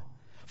wrong.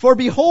 For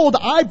behold,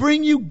 I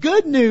bring you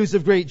good news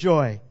of great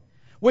joy,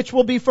 which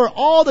will be for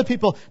all the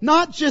people,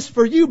 not just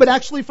for you, but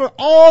actually for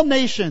all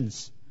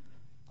nations,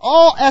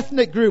 all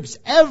ethnic groups,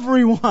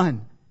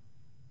 everyone.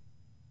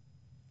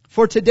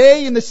 For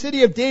today in the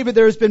city of David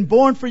there has been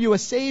born for you a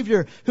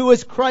Savior who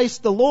is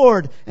Christ the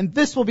Lord. And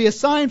this will be a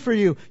sign for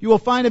you. You will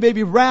find a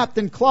baby wrapped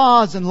in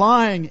cloths and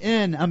lying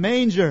in a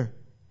manger.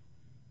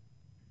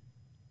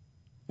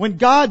 When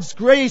God's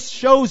grace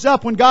shows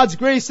up, when God's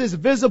grace is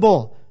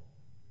visible,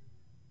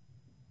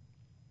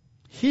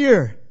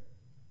 here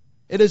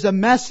it is a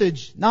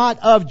message not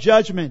of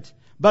judgment,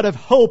 but of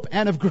hope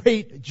and of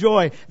great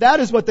joy. That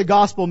is what the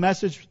gospel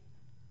message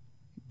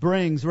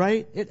brings,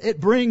 right? It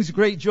brings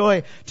great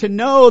joy to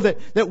know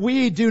that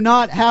we do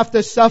not have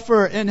to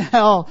suffer in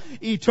hell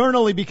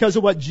eternally because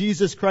of what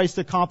Jesus Christ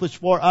accomplished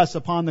for us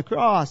upon the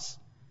cross.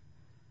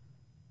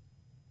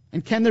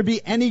 And can there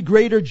be any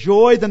greater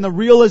joy than the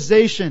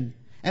realization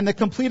and the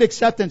complete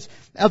acceptance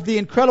of the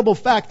incredible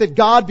fact that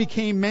God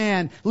became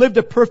man, lived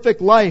a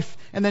perfect life,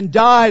 and then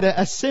died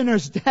a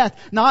sinner's death,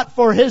 not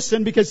for His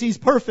sin because He's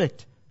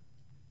perfect,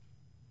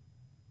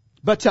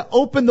 but to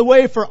open the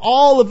way for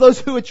all of those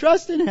who would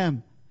trust in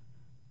Him?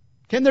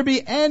 Can there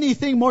be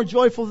anything more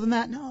joyful than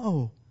that?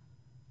 No.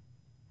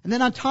 And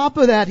then on top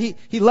of that,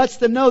 He lets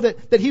them know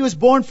that He was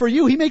born for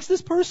you. He makes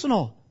this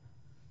personal.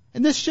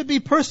 And this should be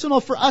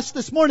personal for us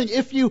this morning.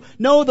 If you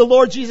know the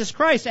Lord Jesus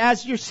Christ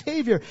as your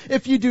Savior.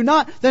 If you do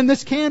not, then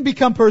this can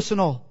become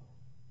personal.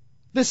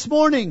 This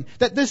morning,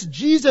 that this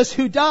Jesus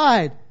who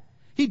died,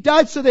 He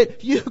died so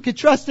that you could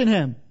trust in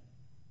Him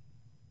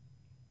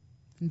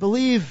and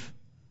believe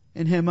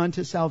in Him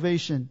unto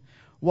salvation.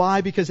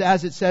 Why? Because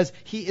as it says,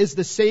 He is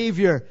the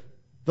Savior,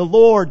 the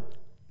Lord,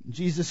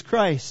 Jesus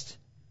Christ.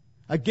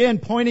 Again,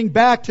 pointing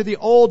back to the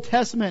Old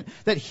Testament,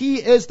 that He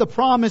is the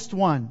promised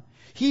one.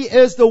 He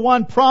is the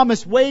one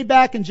promised way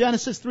back in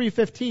Genesis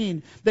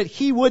 3:15 that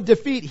He would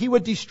defeat, He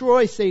would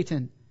destroy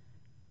Satan.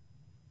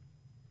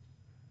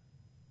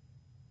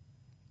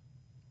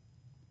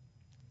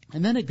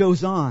 And then it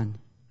goes on,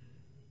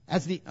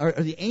 as the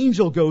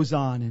angel goes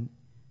on,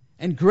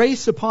 and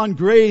grace upon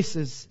grace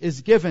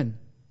is given.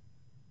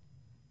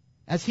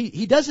 As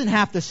he doesn't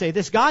have to say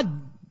this. God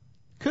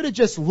could have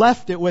just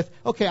left it with,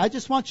 okay, I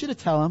just want you to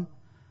tell him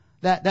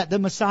that the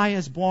Messiah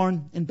is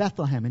born in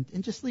Bethlehem,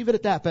 and just leave it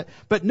at that.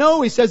 But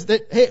no, He says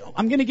that, hey,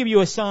 I'm going to give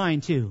you a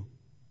sign too.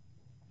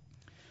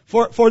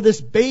 For this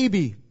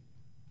baby,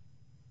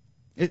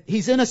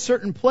 he's in a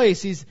certain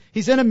place.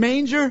 He's in a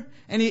manger,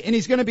 and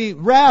he's going to be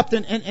wrapped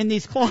in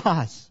these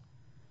cloths.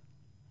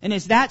 And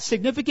is that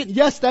significant?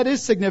 Yes, that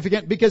is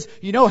significant, because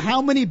you know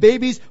how many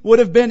babies would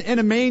have been in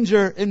a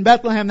manger in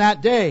Bethlehem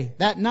that day,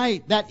 that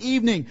night, that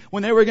evening,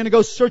 when they were going to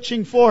go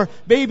searching for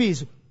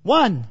babies?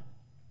 One.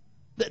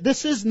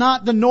 This is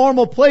not the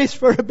normal place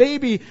for a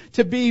baby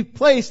to be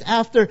placed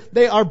after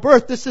they are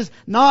birthed. This is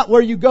not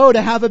where you go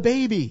to have a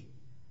baby.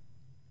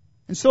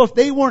 And so if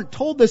they weren't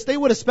told this, they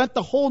would have spent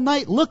the whole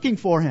night looking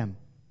for Him.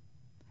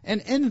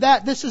 And in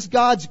that, this is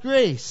God's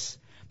grace.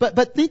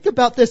 But think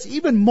about this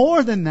even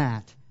more than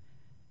that.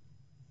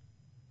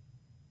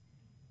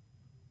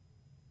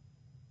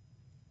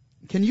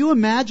 Can you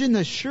imagine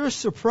the sure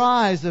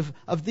surprise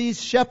of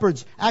these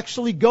shepherds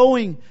actually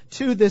going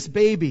to this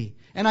baby?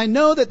 And I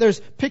know that there's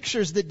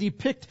pictures that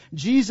depict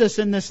Jesus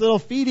in this little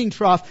feeding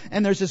trough,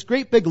 and there's this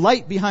great big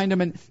light behind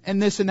Him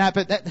and this and that,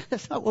 but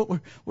that's not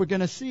what we're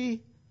going to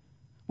see.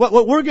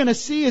 What we're going to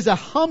see is a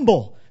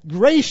humble,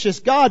 gracious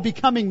God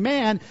becoming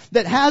man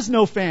that has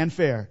no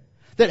fanfare,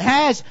 that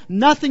has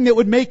nothing that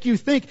would make you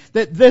think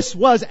that this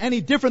was any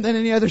different than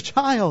any other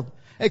child,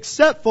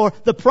 except for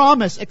the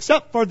promise,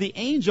 except for the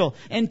angel.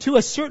 And to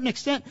a certain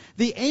extent,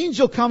 the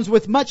angel comes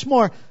with much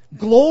more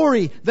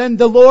glory than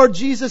the Lord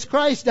Jesus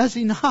Christ, does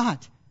he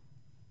not?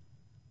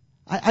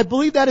 I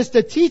believe that is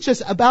to teach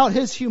us about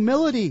His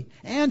humility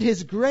and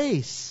His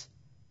grace.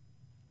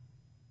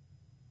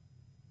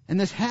 And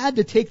this had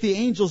to take the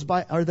angels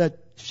or the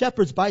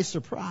shepherds by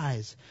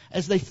surprise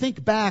as they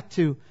think back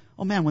to,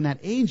 oh man, when that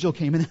angel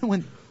came, and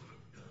then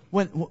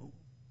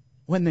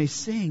when they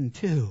sing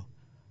too.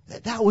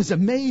 That was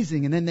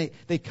amazing. And then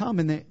they come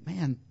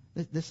and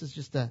this is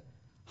just a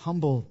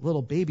humble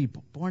little baby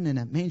born in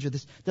a manger.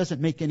 This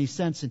doesn't make any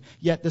sense. And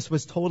yet this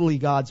was totally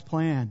God's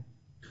plan.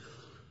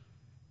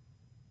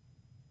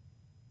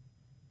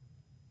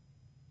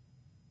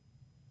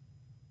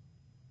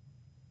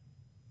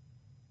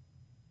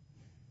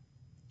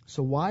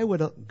 So why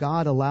would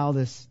God allow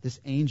this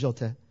angel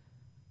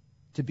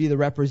to be the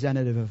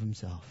representative of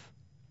himself?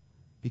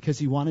 Because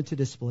he wanted to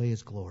display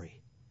his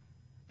glory.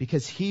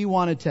 Because he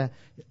wanted to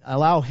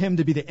allow him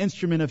to be the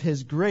instrument of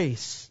his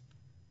grace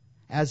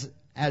as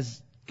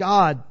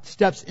God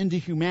steps into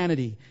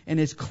humanity and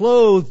is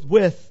clothed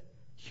with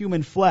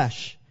human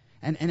flesh.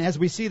 And as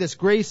we see this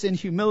grace and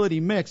humility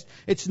mixed,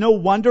 it's no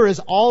wonder as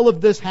all of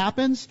this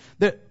happens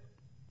that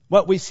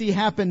what we see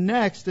happen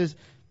next is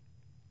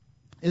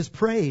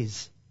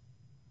praise.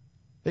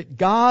 That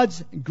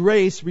God's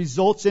grace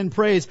results in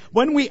praise.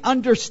 When we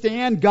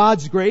understand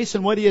God's grace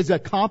and what He has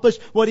accomplished,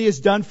 what He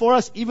has done for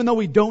us, even though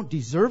we don't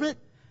deserve it,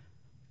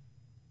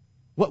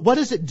 what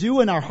does it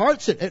do in our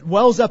hearts? It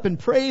wells up in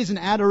praise and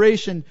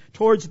adoration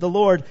towards the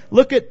Lord.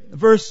 Look at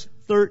verse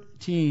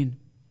 13.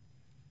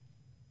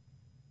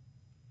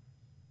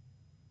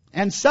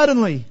 And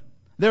suddenly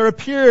there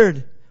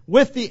appeared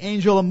with the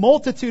angel a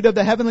multitude of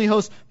the heavenly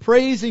host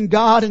praising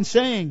God and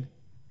saying,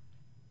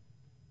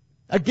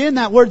 again,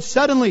 that word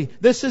suddenly,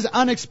 this is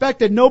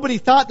unexpected. Nobody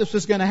thought this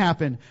was going to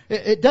happen.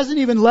 It doesn't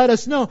even let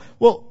us know.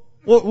 Well,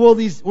 were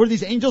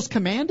these angels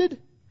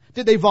commanded?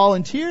 Did they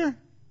volunteer?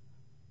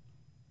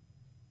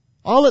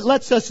 All it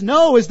lets us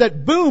know is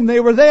that, boom,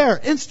 they were there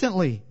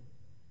instantly.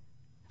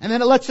 And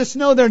then it lets us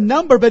know their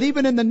number, but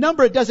even in the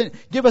number it doesn't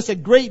give us a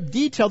great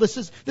detail. This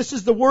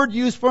is the word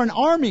used for an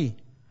army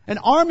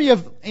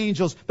of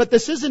angels. But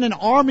this isn't an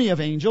army of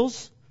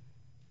angels.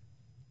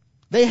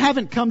 They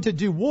haven't come to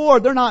do war.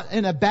 They're not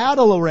in a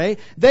battle array.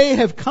 They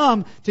have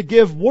come to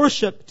give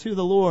worship to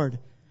the Lord.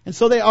 And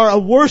so they are a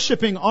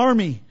worshiping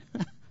army.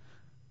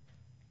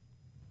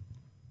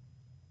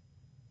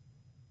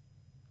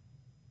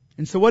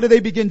 And so what do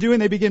they begin doing?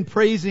 They begin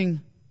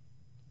praising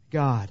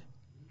God.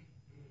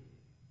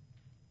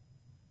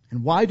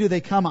 And why do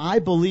they come? I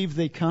believe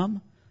they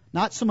come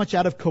not so much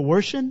out of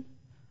coercion,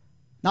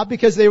 not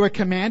because they were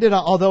commanded,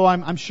 although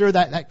I'm sure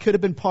that could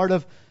have been part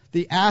of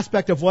the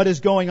aspect of what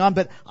is going on,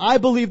 but I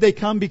believe they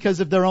come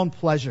because of their own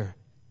pleasure,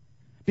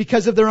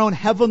 because of their own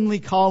heavenly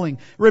calling.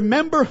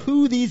 Remember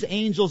who these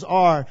angels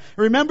are.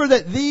 Remember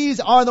that these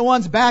are the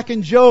ones back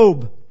in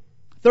Job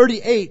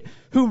 38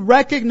 who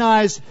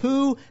recognize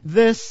who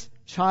this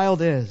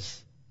child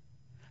is.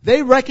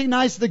 They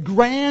recognize the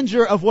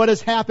grandeur of what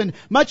has happened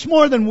much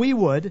more than we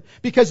would,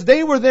 because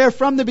they were there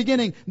from the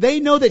beginning. They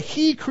know that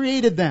He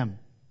created them.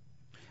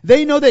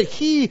 They know that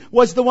He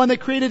was the one that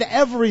created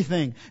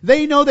everything.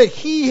 They know that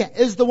He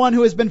is the one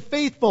who has been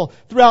faithful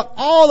throughout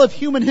all of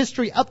human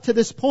history up to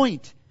this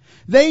point.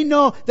 They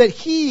know that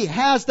He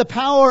has the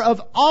power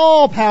of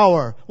all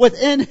power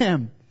within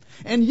Him.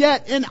 And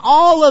yet, in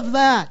all of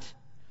that,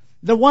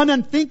 the one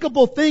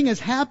unthinkable thing has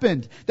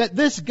happened. That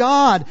this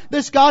God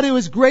who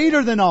is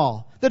greater than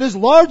all, that is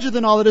larger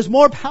than all, that is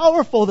more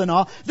powerful than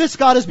all, this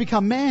God has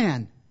become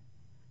man.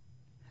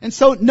 And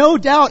so, no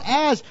doubt,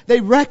 as they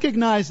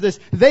recognize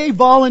this, they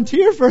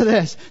volunteer for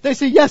this. They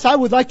say, yes, I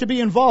would like to be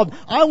involved.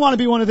 I want to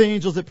be one of the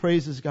angels that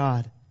praises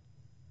God.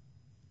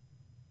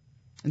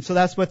 And so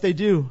that's what they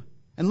do.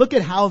 And look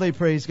at how they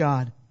praise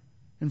God.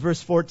 In verse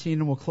 14,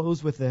 and we'll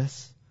close with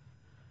this.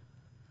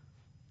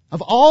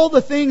 Of all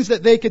the things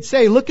that they could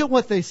say, look at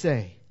what they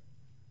say.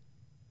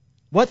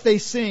 What they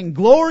sing.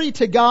 Glory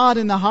to God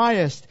in the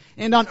highest,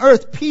 and on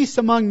earth peace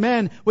among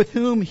men with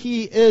whom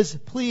He is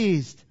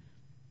pleased.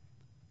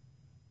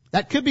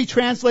 That could be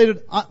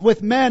translated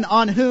with men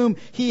on whom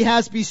He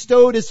has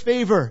bestowed His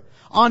favor.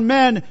 On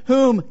men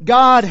whom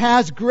God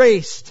has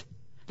graced.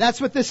 That's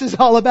what this is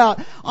all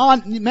about.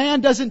 Man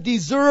doesn't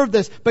deserve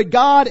this, but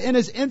God in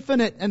His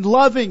infinite and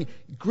loving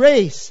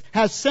grace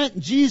has sent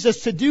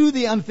Jesus to do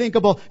the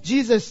unthinkable.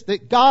 Jesus,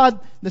 that God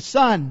the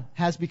Son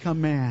has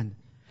become man.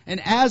 And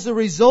as a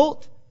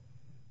result,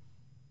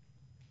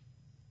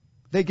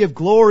 they give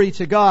glory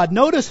to God.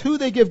 Notice who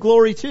they give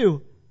glory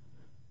to.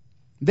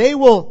 They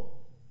will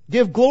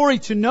give glory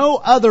to no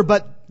other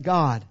but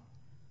God.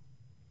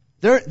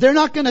 They're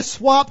not going to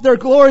swap their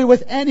glory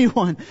with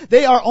anyone.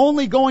 They are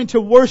only going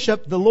to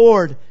worship the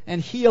Lord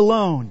and He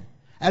alone,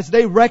 as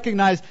they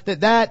recognize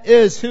that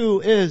is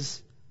who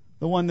is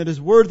the one that is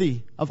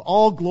worthy of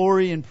all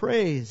glory and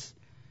praise.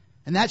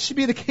 And that should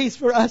be the case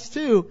for us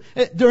too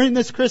during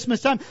this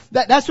Christmas time.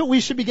 That's what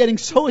we should be getting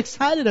so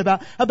excited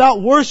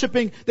about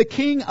worshiping the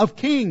King of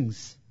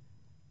Kings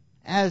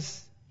as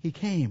He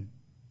came.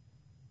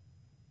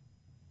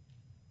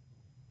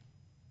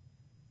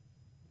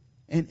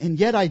 And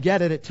yet I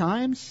get it at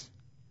times.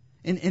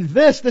 In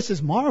this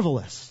is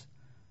marvelous.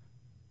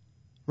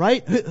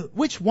 Right?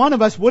 Which one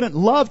of us wouldn't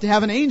love to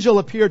have an angel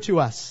appear to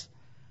us?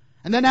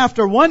 And then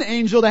after one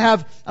angel to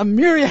have a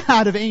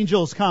myriad of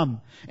angels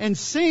come and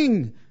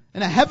sing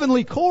in a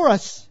heavenly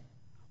chorus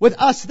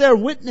with us there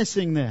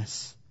witnessing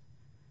this.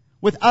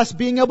 With us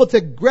being able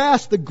to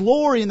grasp the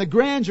glory and the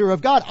grandeur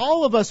of God.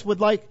 All of us would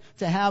like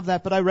to have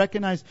that, but I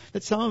recognize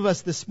that some of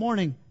us this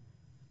morning,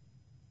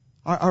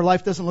 our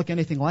life doesn't look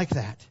anything like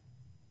that.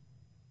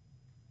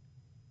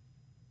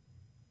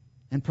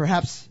 And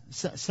perhaps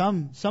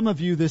some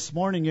of you this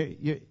morning,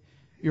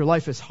 your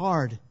life is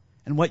hard.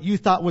 And what you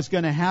thought was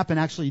going to happen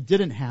actually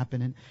didn't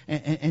happen.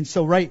 And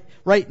so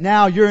right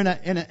now you're in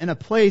a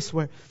place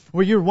where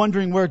you're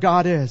wondering where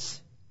God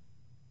is.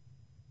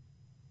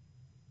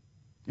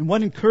 And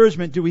what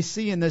encouragement do we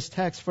see in this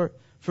text for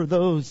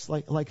those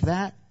like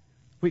that?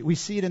 We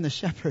see it in the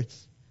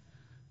shepherds.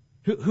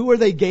 Who are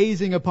they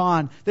gazing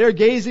upon? They're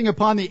gazing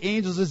upon the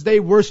angels as they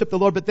worship the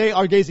Lord, but they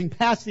are gazing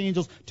past the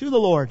angels to the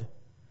Lord.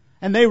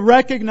 And they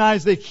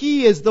recognize that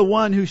He is the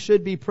one who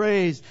should be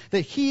praised,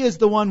 that He is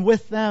the one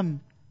with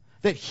them,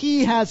 that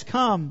He has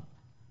come.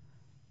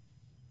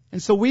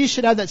 And so we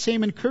should have that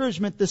same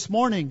encouragement this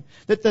morning,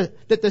 that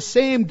the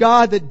same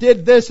God that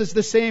did this is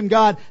the same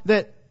God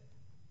that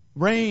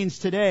reigns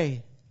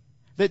today.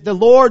 That the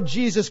Lord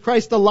Jesus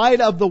Christ, the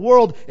light of the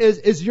world,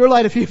 is your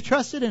light if you've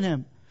trusted in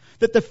Him.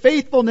 That the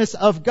faithfulness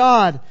of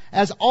God,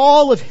 as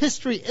all of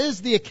history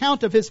is the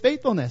account of His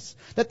faithfulness,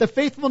 that the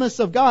faithfulness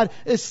of God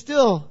is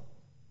still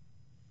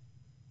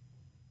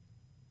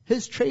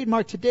His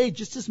trademark today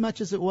just as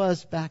much as it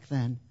was back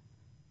then.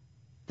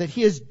 That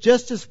He is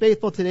just as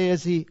faithful today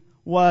as He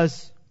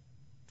was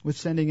with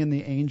sending in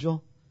the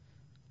angel.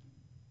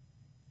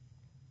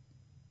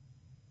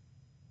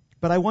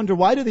 But I wonder,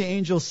 why do the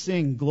angels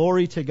sing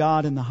glory to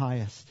God in the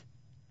highest?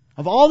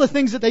 Of all the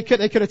things that they could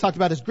have talked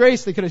about His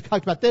grace, they could have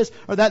talked about this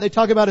or that, they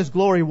talk about His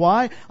glory.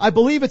 Why? I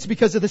believe it's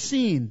because of the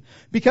scene.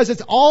 Because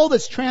it's all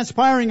that's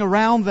transpiring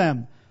around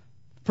them.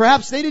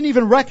 Perhaps they didn't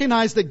even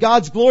recognize that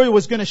God's glory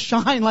was going to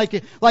shine like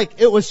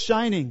it was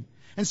shining.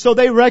 And so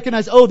they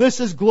recognize, oh, this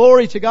is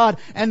glory to God.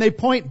 And they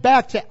point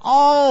back to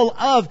all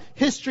of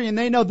history and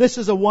they know this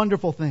is a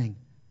wonderful thing.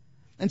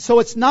 And so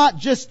it's not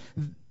just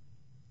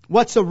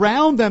what's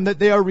around them that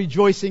they are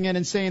rejoicing in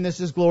and saying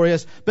this is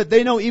glorious, but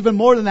they know even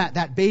more than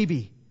that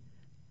baby.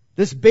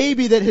 This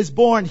baby that is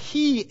born,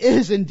 He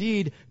is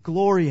indeed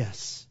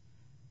glorious.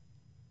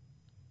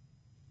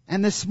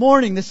 And this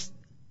morning,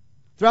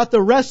 throughout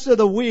the rest of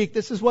the week,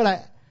 this is what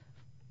I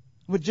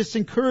would just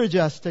encourage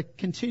us to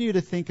continue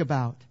to think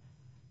about.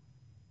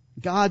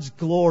 God's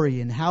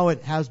glory and how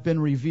it has been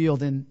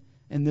revealed in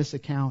this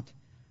account.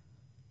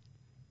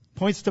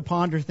 Points to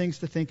ponder, things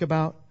to think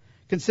about.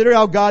 Consider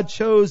how God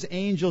chose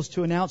angels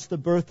to announce the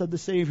birth of the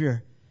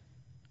Savior.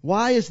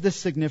 Why is this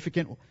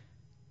significant?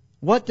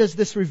 What does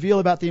this reveal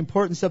about the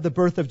importance of the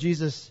birth of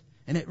Jesus?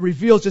 And it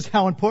reveals just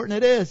how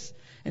important it is.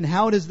 And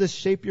how does this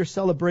shape your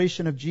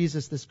celebration of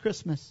Jesus this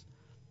Christmas?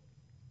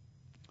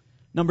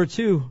 Number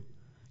 2,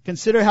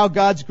 consider how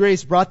God's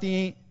grace brought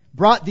the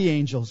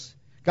angels.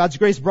 God's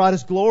grace brought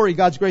His glory.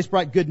 God's grace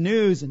brought good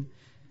news. And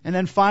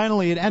then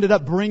finally, it ended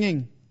up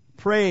bringing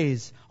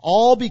praise.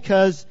 All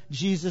because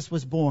Jesus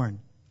was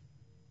born.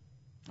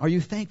 Are you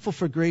thankful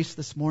for grace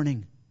this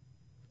morning?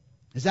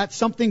 Is that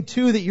something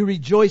too that you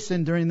rejoice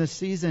in during this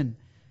season?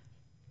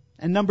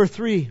 And number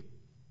 3,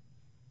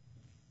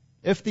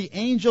 if the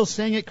angels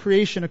sang at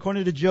creation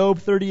according to Job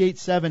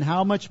 38:7,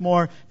 how much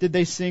more did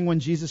they sing when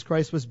Jesus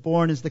Christ was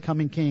born as the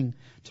coming King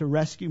to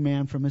rescue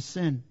man from his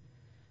sin?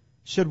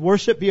 Should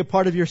worship be a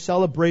part of your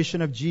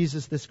celebration of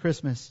Jesus this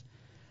Christmas?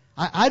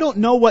 I don't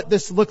know what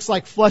this looks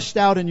like fleshed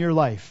out in your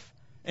life,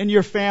 in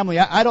your family.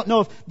 I don't know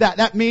if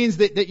that means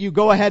that you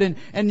go ahead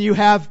and you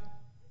have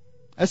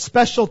a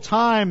special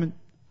time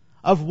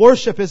of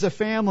worship as a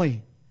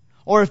family.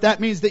 Or if that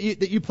means that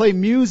you play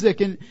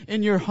music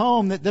in your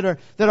home that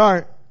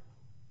are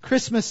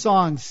Christmas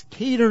songs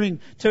catering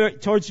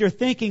towards your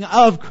thinking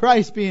of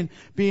Christ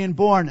being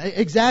born.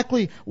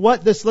 Exactly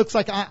what this looks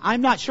like,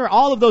 I'm not sure.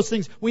 All of those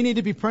things we need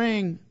to be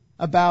praying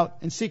about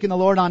and seeking the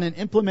Lord on and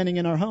implementing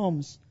in our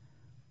homes.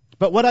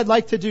 But what I'd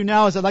like to do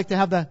now is I'd like to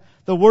have the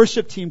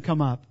worship team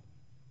come up.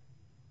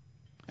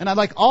 And I'd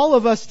like all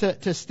of us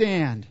to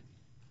stand.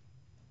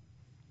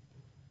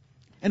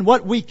 And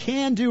what we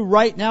can do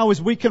right now is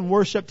we can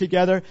worship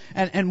together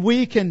and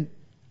we can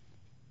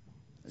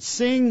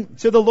sing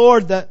to the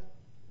Lord the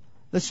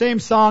same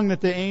song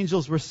that the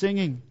angels were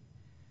singing.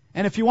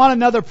 And if you want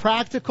another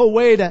practical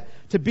way to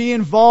be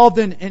involved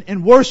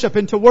in worship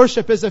and to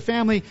worship as a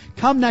family,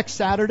 come next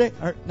Saturday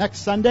or next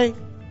Sunday.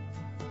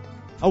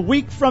 A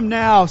week from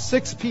now,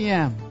 6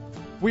 p.m.,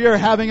 we are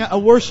having a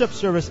worship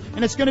service,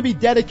 and it's going to be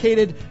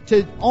dedicated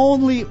to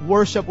only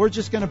worship. We're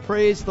just going to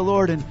praise the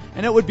Lord, and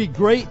it would be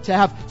great to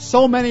have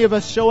so many of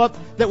us show up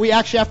that we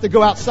actually have to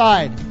go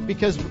outside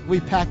because we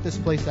packed this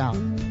place out.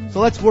 So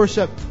let's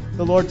worship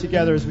the Lord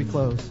together as we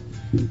close.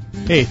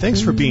 Hey, thanks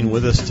for being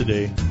with us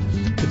today.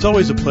 It's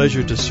always a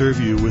pleasure to serve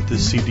you with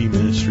this CD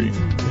ministry.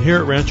 And here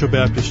at Rancho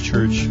Baptist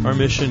Church, our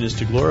mission is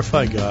to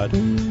glorify God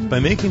by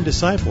making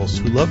disciples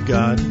who love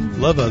God,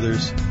 love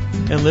others,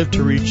 and live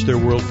to reach their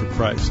world for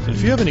Christ. And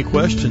if you have any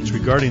questions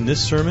regarding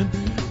this sermon,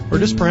 or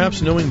just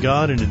perhaps knowing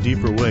God in a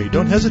deeper way,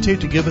 don't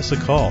hesitate to give us a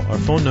call. Our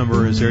phone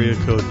number is area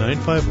code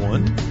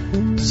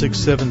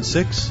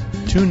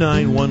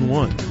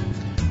 951-676-2911.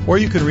 Or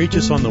you can reach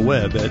us on the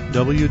web at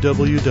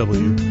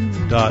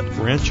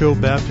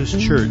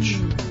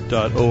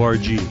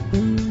www.ranchobaptistchurch.org.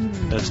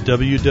 That's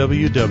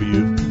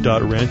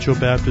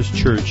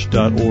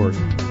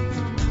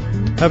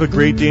www.ranchobaptistchurch.org. Have a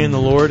great day in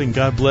the Lord, and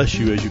God bless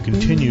you as you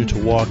continue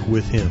to walk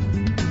with Him.